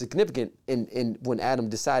that's significant in when Adam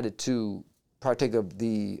decided to partake of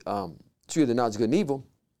the tree of the knowledge of good and evil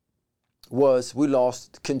was we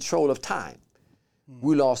lost control of time.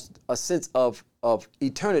 We lost a sense of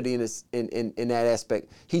eternity in that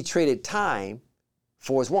aspect. He traded time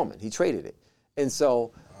for his woman. He traded it. And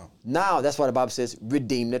so now that's why the Bible says,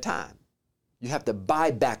 redeem the time. You have to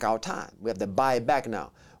buy back our time. We have to buy it back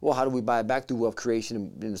now. Well, how do we buy it back? Through wealth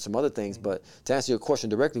creation and some other things. But to answer your question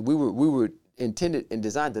directly, we were intended and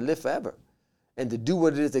designed to live forever and to do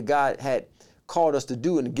what it is that God had called us to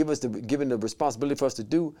do and given the responsibility for us to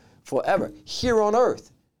do forever. Here on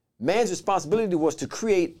earth, man's responsibility was to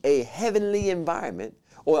create a heavenly environment,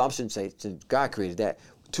 or I shouldn't say, since God created that,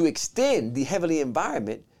 to extend the heavenly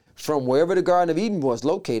environment from wherever the Garden of Eden was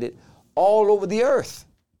located all over the earth.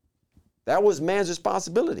 That was man's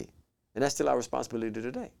responsibility. And that's still our responsibility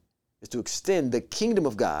today, is to extend the kingdom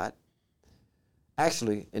of God.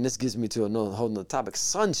 Actually, and this gets me to another whole nother topic,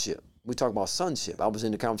 sonship. We talk about sonship. I was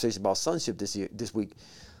in the conversation about sonship this week.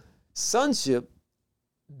 Sonship,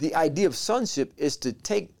 the idea of sonship is to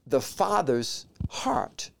take the Father's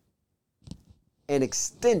heart and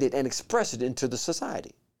extend it and express it into the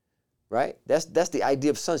society, right? That's the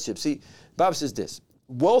idea of sonship. See, the Bible says this,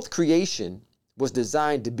 wealth creation was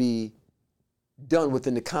designed to be done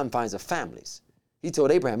within the confines of families. He told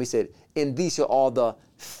Abraham, he said, in these shall all the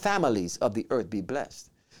families of the earth be blessed.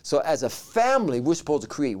 So as a family, we're supposed to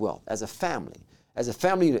create wealth, as a family. As a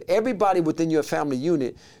family unit, everybody within your family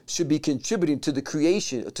unit should be contributing to the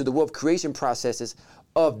creation, to the wealth creation processes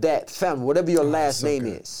of that family, whatever your last name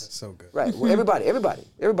is. That's so good. Right. Well,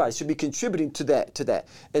 everybody should be contributing to that.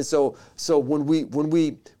 And so when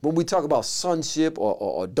we talk about sonship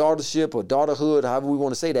or daughtership or daughterhood, however we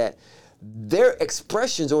want to say that, they're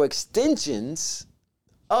expressions or extensions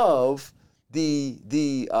of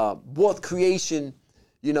the wealth creation,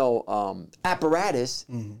 apparatus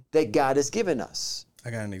that God has given us.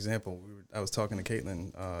 I got an example. I was talking to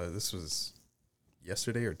Caitlin. This was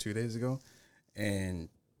yesterday or 2 days ago, and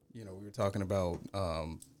we were talking about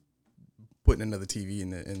putting another TV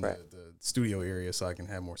in the studio area so I can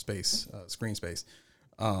have more space, screen space.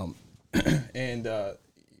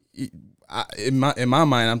 In my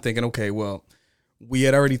mind, I'm thinking, okay, well, we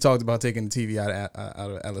had already talked about taking the TV out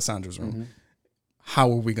of Alessandra's room. Mm-hmm.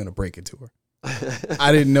 How are we going to break it to her?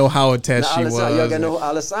 I didn't know how attached she was. Y'all got to know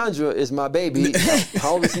Alessandra is my baby.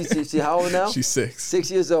 How old is she? How old now? She's 6.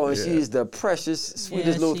 6 years old, and she is the precious,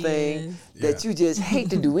 sweetest little thing that you just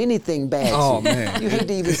hate to do anything bad to. Oh, man. You hate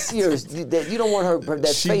to even see her. That you don't want her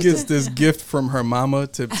that she face. She gets this gift from her mama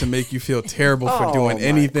to make you feel terrible for doing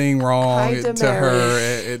anything wrong to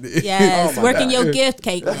her. Yes, working your gift,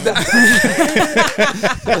 Caitlin.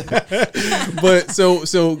 But so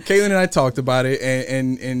Caitlin and I talked about it,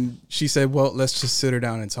 and she said, well, let's just sit her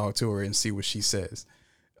down and talk to her and see what she says.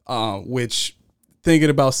 Which, thinking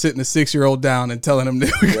about sitting a 6-year-old down and telling him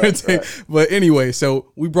that we're going to take. Right. But anyway,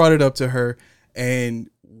 so we brought it up to her, and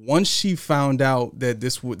once she found out that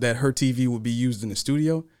that her TV would be used in the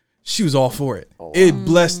studio, she was all for it. Oh, wow. It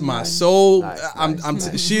blessed my soul. Nice.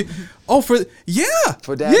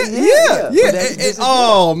 For daddy, yeah.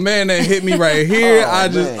 Oh man, that hit me right here.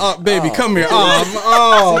 Baby, come here.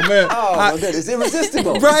 Man. My goodness, it's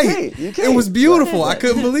irresistible. Right. You can't. It was beautiful. Right. I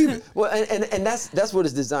couldn't believe it. Well, and that's what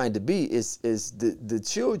it's designed to be. Is the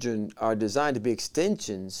children are designed to be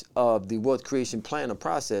extensions of the wealth creation plan or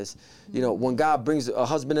process. When God brings a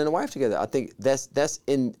husband and a wife together, I think that's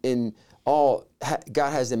in all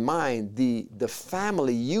God has in mind, the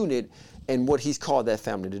family unit and what he's called that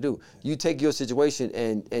family to do. You take your situation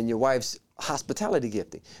and your wife's hospitality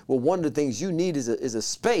gifting. Well, one of the things you need is a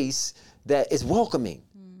space that is welcoming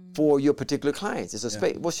for your particular clients. It's a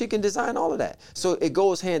space. Well, she can design all of that. So it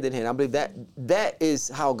goes hand in hand. I believe that is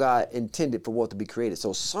how God intended for wealth to be created.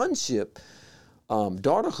 So sonship,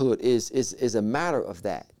 daughterhood is a matter of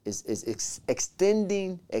that. Is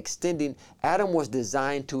extending. Adam was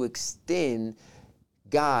designed to extend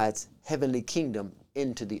God's heavenly kingdom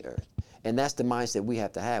into the earth, and that's the mindset we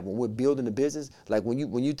have to have when we're building a business. Like when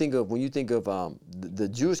you think of the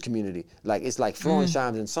Jewish community, like it's like flowing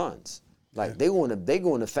shines and sons. Like they got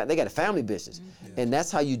a family business, and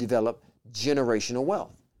that's how you develop generational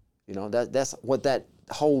wealth. That's what that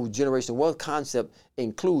whole generational wealth concept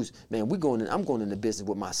includes. Man, I'm going into business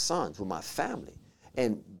with my sons, with my family.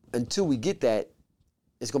 And until we get that,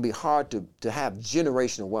 it's going to be hard to have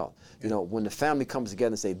generational wealth. When the family comes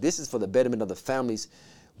together and say, this is for the betterment of the family's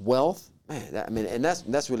wealth, Man, and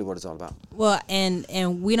that's really what it's all about. Well,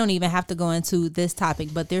 and we don't even have to go into this topic,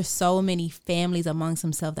 but there's so many families amongst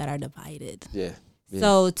themselves that are divided. Yeah.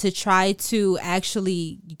 So to try to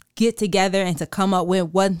actually get together and to come up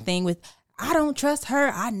with one thing with, I don't trust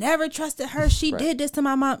her. I never trusted her. She did this to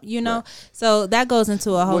my mom, Right. So that goes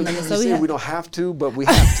into a whole nother. So we don't have to, but we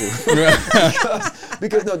have to.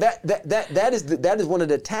 because no, that is one of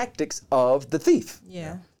the tactics of the thief.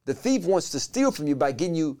 Yeah. The thief wants to steal from you by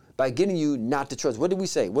getting you not to trust. What did we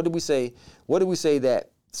say? That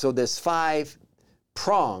so there's 5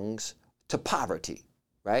 prongs to poverty,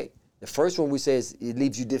 right? The first one we say is it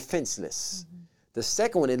leaves you defenseless. Mm-hmm. The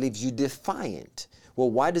second one, it leaves you defiant. Well,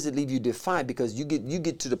 why does it leave you defiant? Because you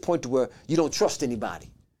get to the point to where you don't trust anybody.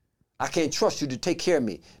 I can't trust you to take care of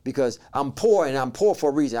me because I'm poor and I'm poor for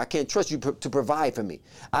a reason. I can't trust you to provide for me.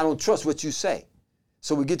 I don't trust what you say.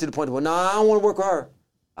 So we get to the point where, no, I don't want to work with her.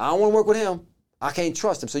 I don't want to work with him. I can't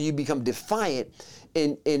trust him. So you become defiant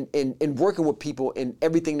in working with people in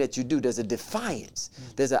everything that you do. There's a defiance.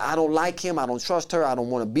 There's I don't like him. I don't trust her. I don't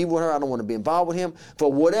want to be with her. I don't want to be involved with him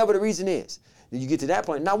for whatever the reason is. Then you get to that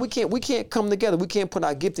point. Now we can't come together. We can't put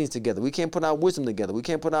our giftings together. We can't put our wisdom together. We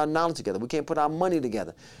can't put our knowledge together. We can't put our money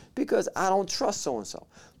together because I don't trust so-and-so.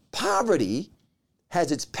 Poverty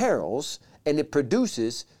has its perils and it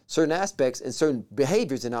produces certain aspects and certain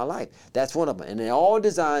behaviors in our life. That's one of them. And they're all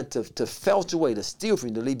designed to filch away, to steal from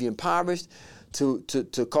you, to leave you impoverished, to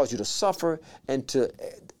cause you to suffer, and to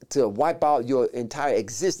wipe out your entire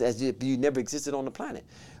existence as if you never existed on the planet.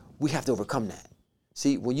 We have to overcome that.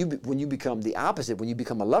 See, when you become the opposite, when you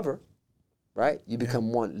become a lover, right? You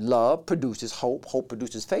become one. Love produces hope. Hope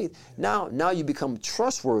produces faith. Now you become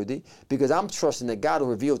trustworthy because I'm trusting that God will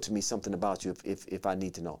reveal to me something about you if I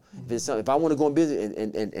need to know. Mm-hmm. If I want to go in business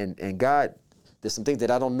and God, there's some things that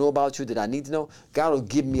I don't know about you that I need to know, God will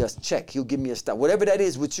give me a check. He'll give me a stop. Whatever that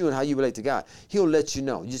is with you and how you relate to God, He'll let you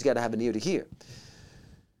know. You just got to have an ear to hear.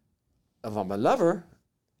 If I'm a lover,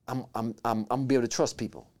 I'm gonna be able to trust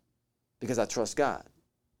people because I trust God,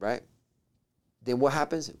 right? Then what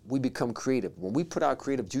happens? We become creative. When we put our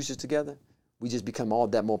creative juices together, we just become all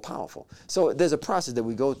that more powerful. So there's a process that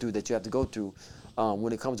we go through that you have to go through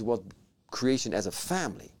when it comes to wealth creation as a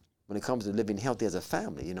family. When it comes to living healthy as a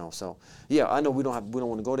family, So yeah, I know we don't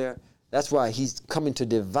want to go there. That's why He's coming to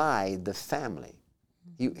divide the family.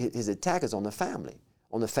 His attack is on the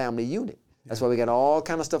family unit. That's why we got all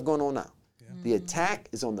kind of stuff going on now. Yeah. The attack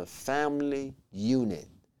is on the family unit.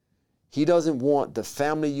 He doesn't want the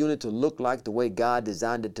family unit to look like the way God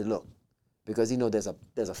designed it to look, because He knows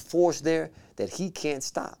there's a force there that He can't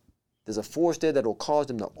stop. There's a force there that will cause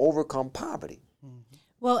them to overcome poverty.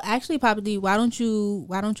 Well, actually, Papa D, why don't you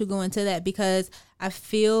go into that? Because I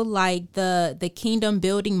feel like the kingdom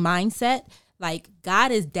building mindset, like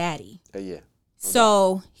God is daddy. Yeah.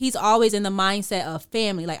 So He's always in the mindset of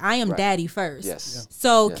family. Like, I am daddy first. Yes. Yeah.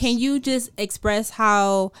 So can you just express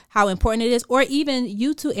how important it is, or even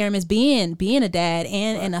you two, Aramis, being a dad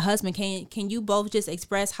and a husband, can you both just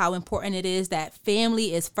express how important it is that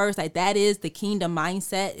family is first? Like, that is the kingdom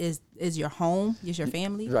mindset is your home, is your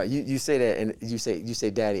family. Right. You say that, and you say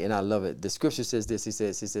daddy, and I love it. The scripture says this. He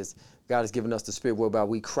says God has given us the spirit whereby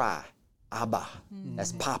we cry, Abba. Mm-hmm.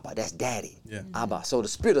 That's Papa. That's Daddy. Yeah. Abba. So the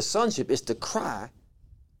spirit of sonship is to cry,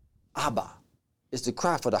 Abba. It's to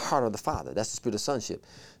cry for the heart of the Father. That's the spirit of sonship.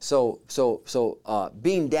 So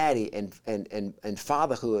being daddy and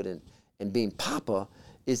fatherhood and being Papa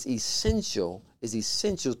is essential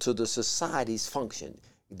to the society's function.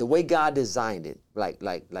 The way God designed it, like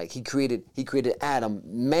He created Adam,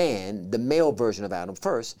 man, the male version of Adam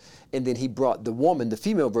first, and then He brought the woman, the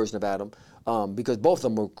female version of Adam. Because both of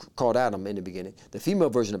them were called Adam in the beginning. The female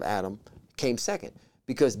version of Adam came second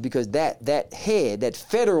because that head, that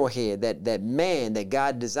federal head, that man that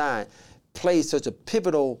God designed plays such a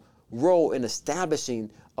pivotal role in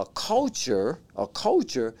establishing a culture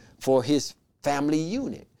for His family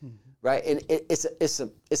unit, right? And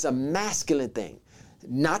it's a masculine thing.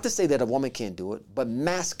 Not to say that a woman can't do it, but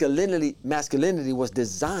masculinity was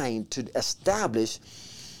designed to establish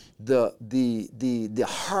the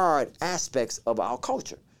hard aspects of our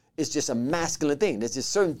culture. It's just a masculine thing. There's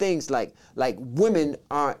just certain things like women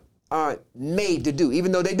aren't made to do,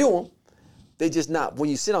 even though they do them. They just not. When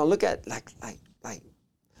you sit down and look at like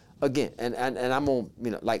again, and I'm on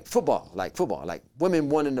like football, like women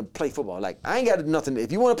wanting to play football. Like, I ain't got to do nothing.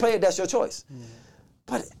 If you want to play it, that's your choice. Mm.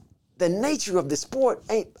 But the nature of the sport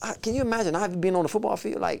ain't. Can you imagine? I've been on the football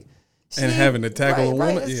field and having to tackle a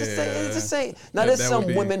woman? It's just saying. Now, there's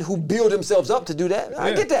some women who build themselves up to do that.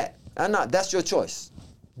 I get that. That's your choice.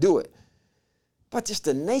 Do it. But just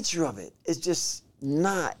the nature of it is just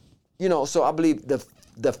not, so I believe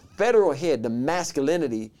the federal head, the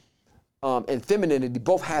masculinity and femininity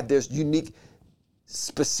both have their unique,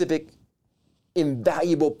 specific,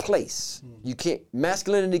 invaluable place. You can't,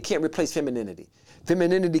 masculinity can't replace femininity.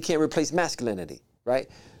 Femininity can't replace masculinity, right?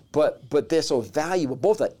 But they're so valuable.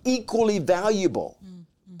 Both are equally valuable,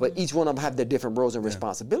 but each one of them have their different roles and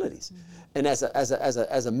responsibilities. And as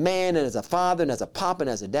a man and as a father and as a papa and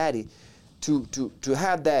as a daddy, to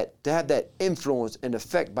have that influence and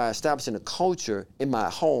effect by establishing a culture in my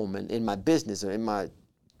home and in my business or in my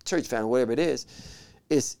church family, whatever it is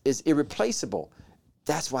irreplaceable.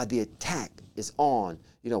 That's why the attack is on.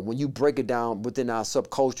 When you break it down within our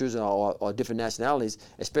subcultures or different nationalities,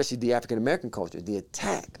 especially the African American culture, the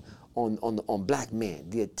attack on black men,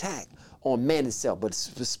 the attack on man itself, but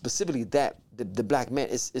specifically that the black man,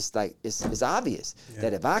 it's obvious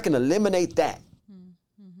that if I can eliminate that,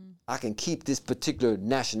 I can keep this particular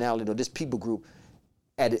nationality or this people group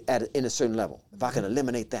in a certain level. If I can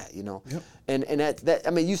eliminate that, Yep. And that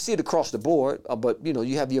I mean, you see it across the board, but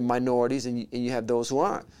you have your minorities and you have those who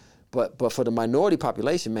aren't. But for the minority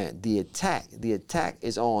population, man, the attack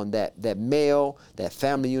is on that male, that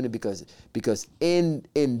family unit, because in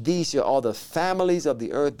these shall all the families of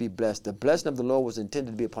the earth be blessed. The blessing of the Lord was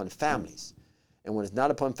intended to be upon families. And when it's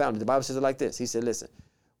not upon families, the Bible says it like this. He said, listen,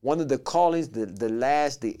 one of the callings,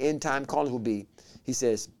 the end time callings will be, he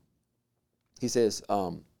says,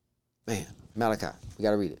 man, Malachi, we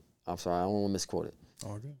got to read it. I'm sorry, I don't want to misquote it.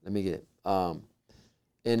 Okay. Let me get it.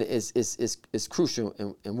 And it's crucial,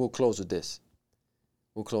 and we'll close with this.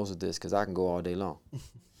 We'll close with this because I can go all day long.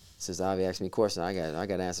 Since Ivy asked me a question, I got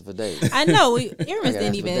to answer for days. I know. Aaron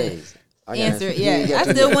didn't even answer it. Yeah,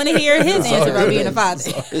 I still want to hear his answer about being a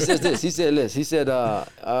father. It says this. He said this. He said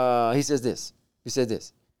this. He said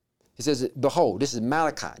this. He says, behold, this is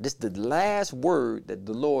Malachi. This is the last word that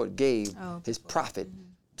the Lord gave his prophet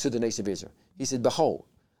to the nation of Israel. He said, behold,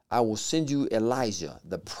 I will send you Elijah,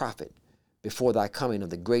 the prophet, before thy coming of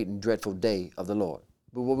the great and dreadful day of the Lord.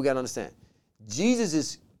 But what we got to understand,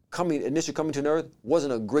 Jesus' initial coming to the earth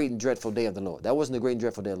wasn't a great and dreadful day of the Lord. That wasn't a great and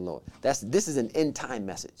dreadful day of the Lord. This is an end time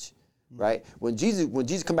message, right? When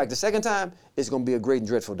Jesus come back the second time, it's going to be a great and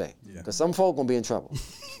dreadful day. Because some folk going to be in trouble.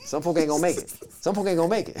 Some folk ain't going to make it. Some folk ain't going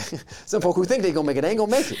to make it. Some folk who think they're going to make it ain't going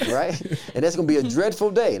to make it, right? And that's going to be a dreadful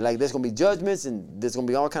day. Like there's going to be judgments and there's going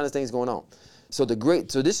to be all kinds of things going on. So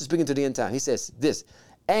this is speaking to the end time. He says this,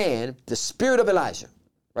 and the spirit of Elijah,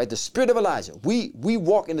 right? The spirit of Elijah. We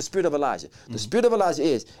walk in the spirit of Elijah. The spirit of Elijah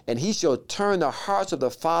is, and he shall turn the hearts of the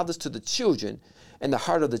fathers to the children and the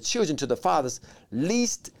heart of the children to the fathers,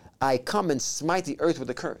 lest I come and smite the earth with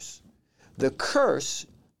a curse. The curse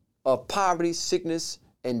of poverty, sickness,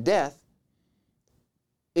 and death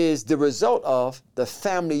is the result of the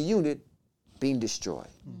family unit being destroyed.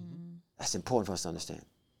 That's important for us to understand.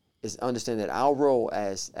 Is understand that our role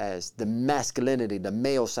as the masculinity, the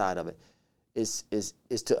male side of it, is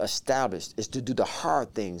to establish, is to do the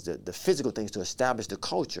hard things, the physical things, to establish the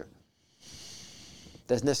culture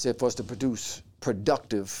that's necessary for us to produce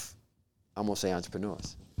productive, I'm going to say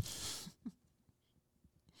entrepreneurs.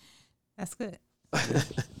 That's good.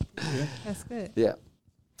 That's good. Yeah.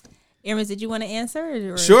 Aaron, did you want to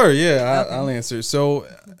answer? Sure, yeah, okay. I'll answer. So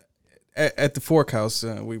at the Fork House,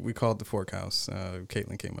 we called it the Fork House.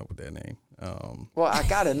 Caitlin came up with that name. Well, I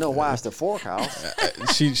gotta know why it's the Fork House.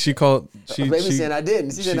 She called. Baby said I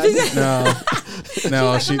didn't. She said I didn't.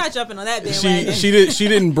 No, I'm not jumping on that bandwagon. She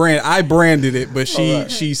didn't brand. I branded it, but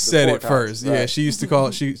she said it first. Right. Yeah, she used to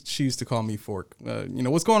call me Fork.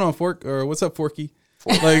 What's going on, Fork? Or what's up, Forky?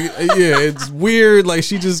 Like, yeah, it's weird. Like,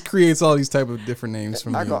 she just creates all these type of different names for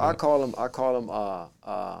me. I call them.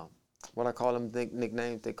 What I call them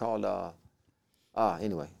nicknames? They call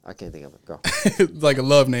anyway, I can't think of it. Go. Like a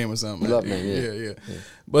love name or something. Love name, yeah.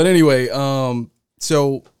 But anyway,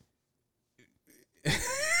 so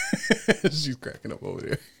she's cracking up over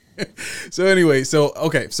there. So anyway, so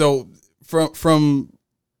from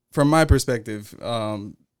my perspective,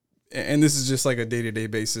 and this is just like a day-to-day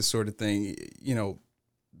basis sort of thing,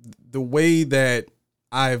 the way that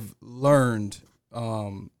I've learned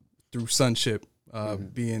through sonship,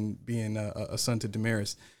 being a son to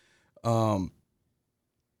Damaris,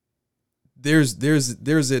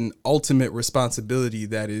 there's an ultimate responsibility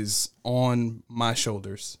that is on my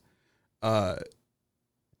shoulders to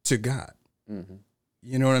God. Mm-hmm.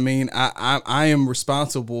 You know what I mean? I am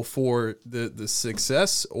responsible for the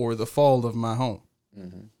success or the fall of my home.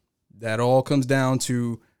 Mm-hmm. That all comes down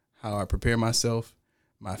to how I prepare myself,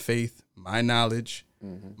 my faith, my knowledge,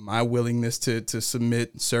 my willingness to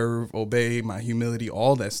submit, serve, obey, my humility,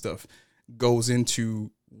 all that stuff goes into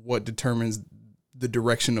what determines the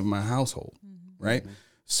direction of my household, right? Mm-hmm.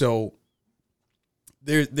 So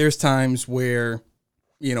there's times where,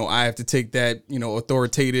 you know, I have to take that, you know,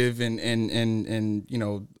 authoritative and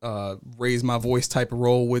raise my voice type of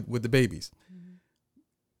role with the babies.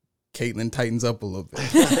 Caitlin tightens up a little bit.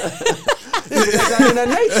 It's not in her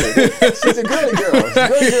nature. She's a girly girl.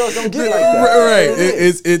 Girly girls don't get like that. Right.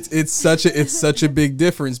 It's such a big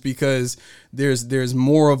difference because there's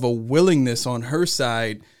more of a willingness on her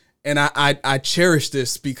side. And I cherish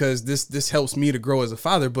this because this helps me to grow as a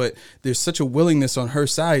father, but there's such a willingness on her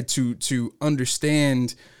side to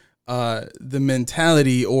understand the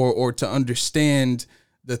mentality or to understand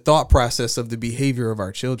the thought process of the behavior of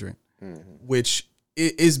our children, which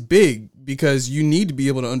is big because you need to be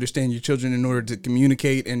able to understand your children in order to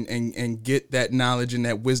communicate and get that knowledge and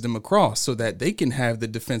that wisdom across so that they can have the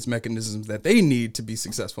defense mechanisms that they need to be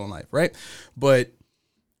successful in life, right? But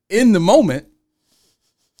in the moment,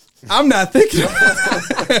 I'm not thinking.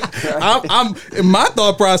 I'm my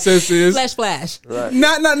thought process is flash. Right.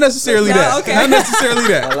 Not necessarily that. Okay. Not necessarily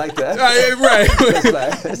that. I like that. Right.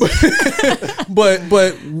 but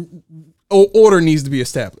order needs to be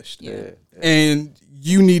established. Yeah. And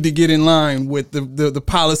you need to get in line with the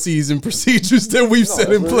policies and procedures that we've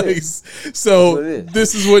set in place. So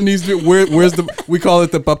this is what needs to be. Where's we call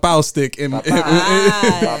it the papao stick. And,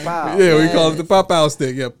 Papao. Yeah, we call it the papao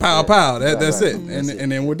stick. Yeah, pow pow. That's it. That's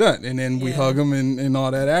And then we're done. And then we hug them and all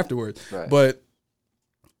that afterwards. Right. But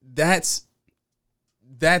that's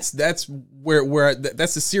where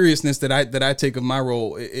that's the seriousness that I take of my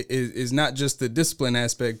role is not just the discipline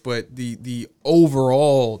aspect, but the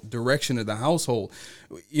overall direction of the household.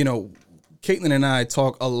 You know, Caitlin and I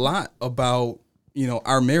talk a lot about, you know,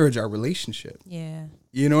 our marriage, our relationship. Yeah.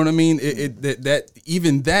 You know what I mean? That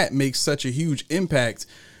even that makes such a huge impact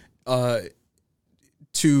to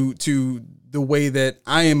the way that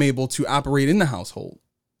I am able to operate in the household.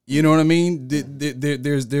 You know what I mean?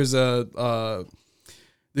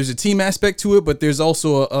 There's a team aspect to it, but there's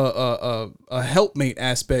also a helpmate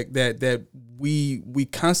aspect that we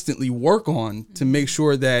constantly work on to make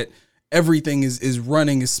sure that everything is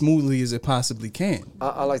running as smoothly as it possibly can.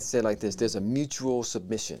 I like to say it like this: there's a mutual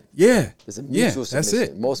submission. Yeah, There's a mutual submission.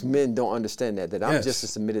 That's it. Most men don't understand that I'm Yes. just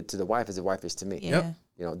as submitted to the wife as the wife is to me. Yeah. Yep.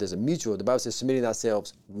 You know, there's a mutual. The Bible says submitting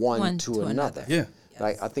ourselves one to another. Yeah.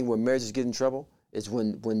 Like I think when marriages get in trouble is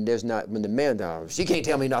when the man she can't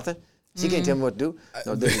tell me nothing. She can't tell me what to do.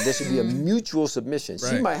 No, there should be a mutual submission. She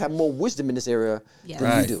Right. might have more wisdom in this area than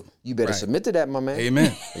Right. you do. You better Right. submit to that, my man.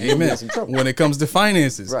 Amen. And you'll be Amen. in some trouble. When it comes to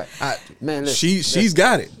finances, Right. Man, listen, she's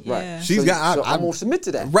got it. Right. Yeah. She's so, got. So I'm gonna submit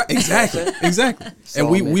to that. Right, exactly, exactly. So, And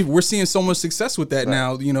we're seeing so much success with that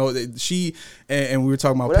now. You know, she and we were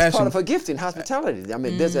talking about Well, that's passion. part of her gifting, hospitality. I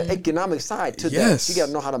mean, there's an economic side to that. Yes. She got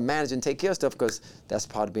to know how to manage and take care of stuff because that's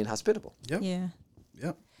part of being hospitable. Yep. Yeah.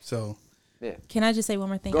 Yep. So. Yeah. Can I just say one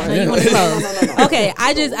more thing? Go I know ahead. you want to close. No. Okay,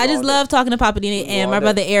 I just love talking to Papa Dini and my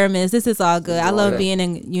brother Aramis. This is all good. I love being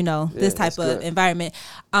in, you know, this type of environment.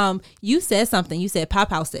 You said something. You said pop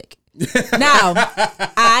house sick. Now,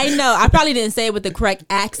 I know I probably didn't say it with the correct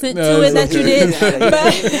accent to it that you did, but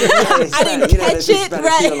I didn't catch it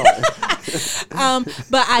right.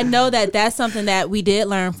 But I know that that's something that we did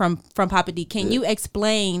learn from Papa D. Can you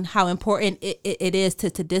explain how important it is to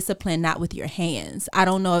discipline not with your hands? I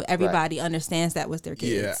don't know if everybody understands that with their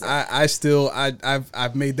kids. Yeah,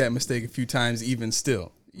 I've made that mistake a few times, even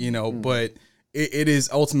still, you know, but it is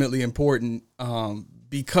ultimately important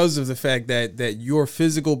because of the fact that your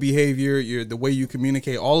physical behavior, the way you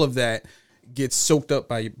communicate, all of that gets soaked up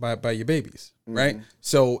by your babies, right?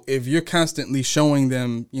 So if you're constantly showing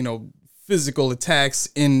them, you know, physical attacks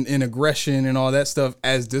in aggression and all that stuff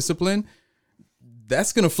as discipline,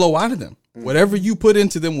 that's going to flow out of them. Whatever you put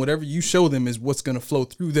into them, whatever you show them is what's going to flow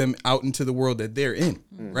through them out into the world that they're in,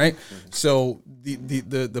 right? So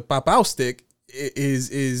the papao stick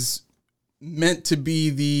is meant to be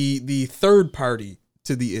the third party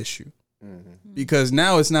to the issue, because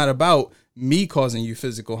now it's not about me causing you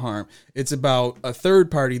physical harm. It's about a third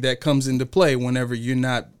party that comes into play whenever you're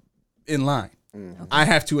not in line. I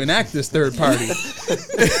have to enact this third party.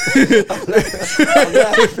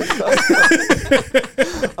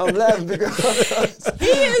 I'm laughing because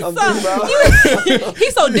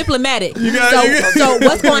He's so diplomatic. got So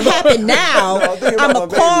what's going to happen now? I'm going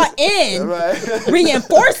to call in Right.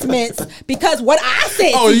 reinforcements because what I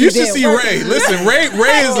said. Oh, to you should didn't see work. Ray. Listen, Ray is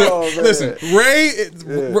Oh,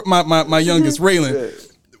 man. Ray, my youngest, Raylan.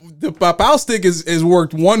 the Papao stick is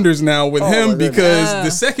worked wonders now with him because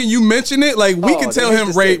the second you mention it, like we can tell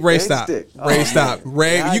him, Ray, stop. Ray, stop.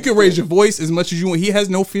 Ray, you can raise your voice as much as you want. He has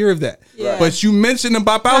no fear of that. Yeah. But you mentioned the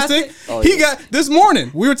Papao stick. He got this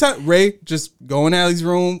morning. We were talking. Ray, just go in Allie's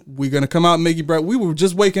room. We're gonna come out and make you breakfast. We were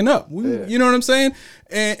just waking up. You know what I'm saying?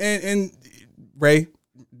 And Ray,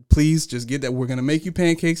 please just get that. We're gonna make you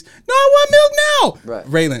pancakes. No, I want milk now. Right.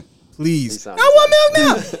 Raylan, please. I want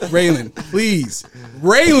milk now. Raylan, please.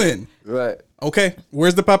 Raylan. Right. Okay.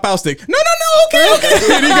 Where's the Papao stick? No. Okay.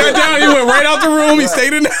 And he got down. He went right out the room. He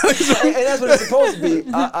stayed in there. And that's what it's supposed to be.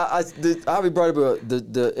 I brought up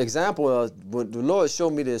the example of when the Lord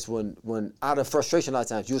showed me this when out of frustration a lot of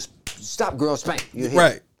times you stop, girl, spank.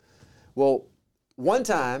 Right. Well, one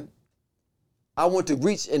time I went to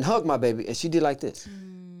reach and hug my baby and she did like this.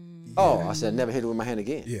 Oh, I said, never hit her with my hand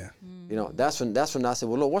again. Yeah. You know, that's when I said,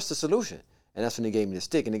 well, Lord, what's the solution? And that's when he gave me the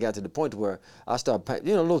stick, and it got to the point where I started,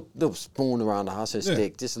 a little spoon around the house, and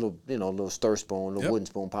stick, just a little stir spoon, little wooden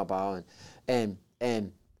spoon, pop out, and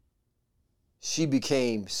she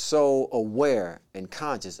became so aware and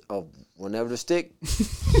conscious of whenever the stick,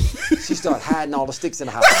 she started hiding all the sticks in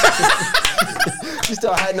the house. She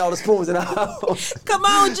started hiding all the spoons in the house. Come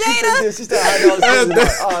on, Jada. She started hiding all the spoons in the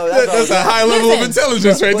house. That's a high level of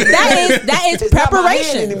intelligence right there. That is it's preparation. Not my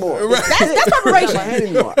hand anymore. That's preparation. It's not my hand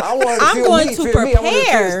anymore. I'm going to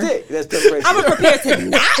prepare. That's preparation. I'm prepare to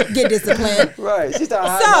not get disciplined. Right. She started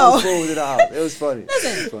hiding all the spoons in the house. It was funny.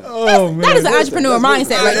 Listen, man. That is an entrepreneur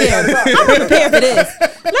mindset right there. I'm gonna prepare for this.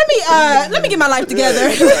 Let me get my life together.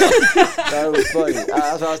 That was funny.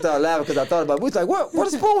 That's why I started laughing because I thought about it. We was like, where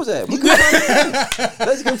the spoons at? We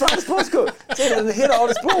couldn't find the spoons cook. She hit all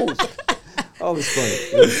the spoons. Oh, it was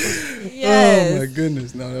funny. Yes. Oh my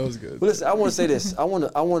goodness. No, that was good. Well, listen, I want to say this. I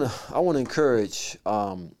want to encourage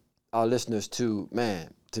our listeners to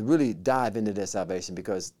really dive into their salvation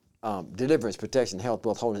because deliverance, protection, health,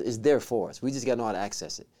 wealth, wholeness is there for us. We just got to know how to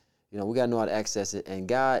access it. We got to know how to access it. And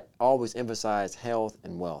God always emphasized health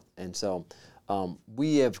and wealth. And so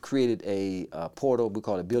we have created a portal. We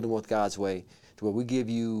call it Building Wealth God's Way, to where we give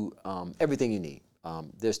you everything you need.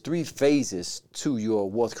 There's 3 phases to your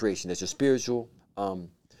wealth creation. There's your spiritual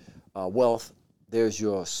wealth. There's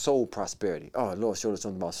your soul prosperity. Oh, Lord showed us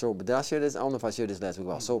something about soul. But did I share this? I don't know if I shared this last week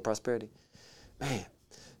about soul prosperity. Man,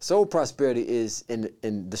 soul prosperity is,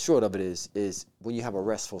 in the short of it is when you have a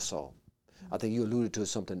restful soul. I think you alluded to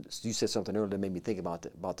something. You said something earlier that made me think about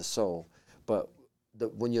the soul. But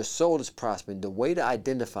when your soul is prospering, the way to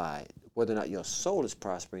identify whether or not your soul is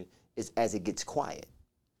prospering is as it gets quiet.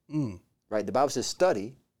 Right? The Bible says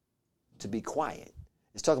study to be quiet.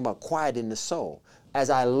 It's talking about quiet in the soul. As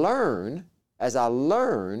I learn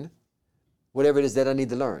whatever it is that I need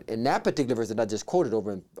to learn. In that particular verse that I just quoted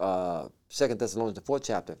over in 2 Thessalonians, the 4th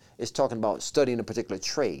chapter, it's talking about studying a particular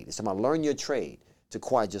trade. It's talking about learn your trade to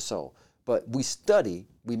quiet your soul. But we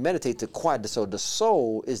meditate to quiet the soul. The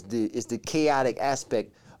soul is the chaotic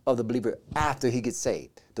aspect of the believer after he gets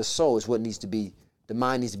saved. The soul is what needs to be, the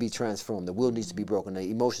mind needs to be transformed, the will needs to be broken, the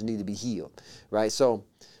emotions need to be healed, right? So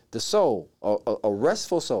the soul, a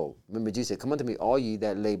restful soul, remember Jesus said, come unto me, all ye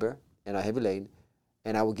that labor and are heavy laden,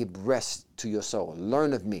 and I will give rest to your soul.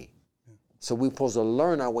 Learn of me. So we're supposed to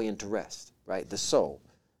learn our way into rest, right? The soul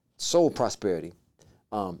prosperity,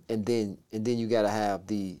 and then you got to have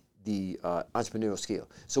the entrepreneurial skill.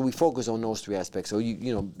 So we focus on those 3 aspects. So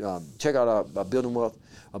check out our Build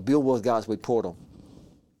Wealth God's Way portal,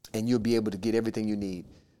 and you'll be able to get everything you need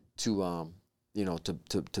to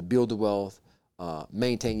build the wealth,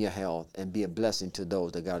 maintain your health, and be a blessing to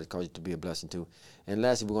those that God has called you to be a blessing to. And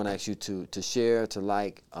lastly, we're going to ask you to share, to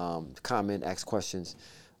like, comment, ask questions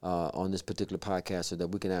on this particular podcast so that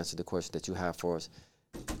we can answer the questions that you have for us.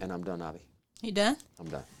 And I'm done, Avi. You done? I'm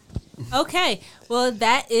done. Okay. Well,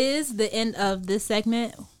 that is the end of this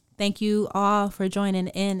segment. Thank you all for joining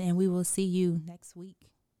in, and we will see you next week.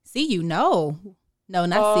 See you? No,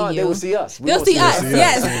 not see you. They will see us. They'll see us.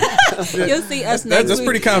 Yes. You'll see us next week. That's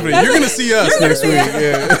pretty confident. You're going to see us next week.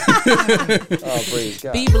 Yeah. Oh, praise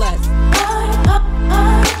God. Be blessed.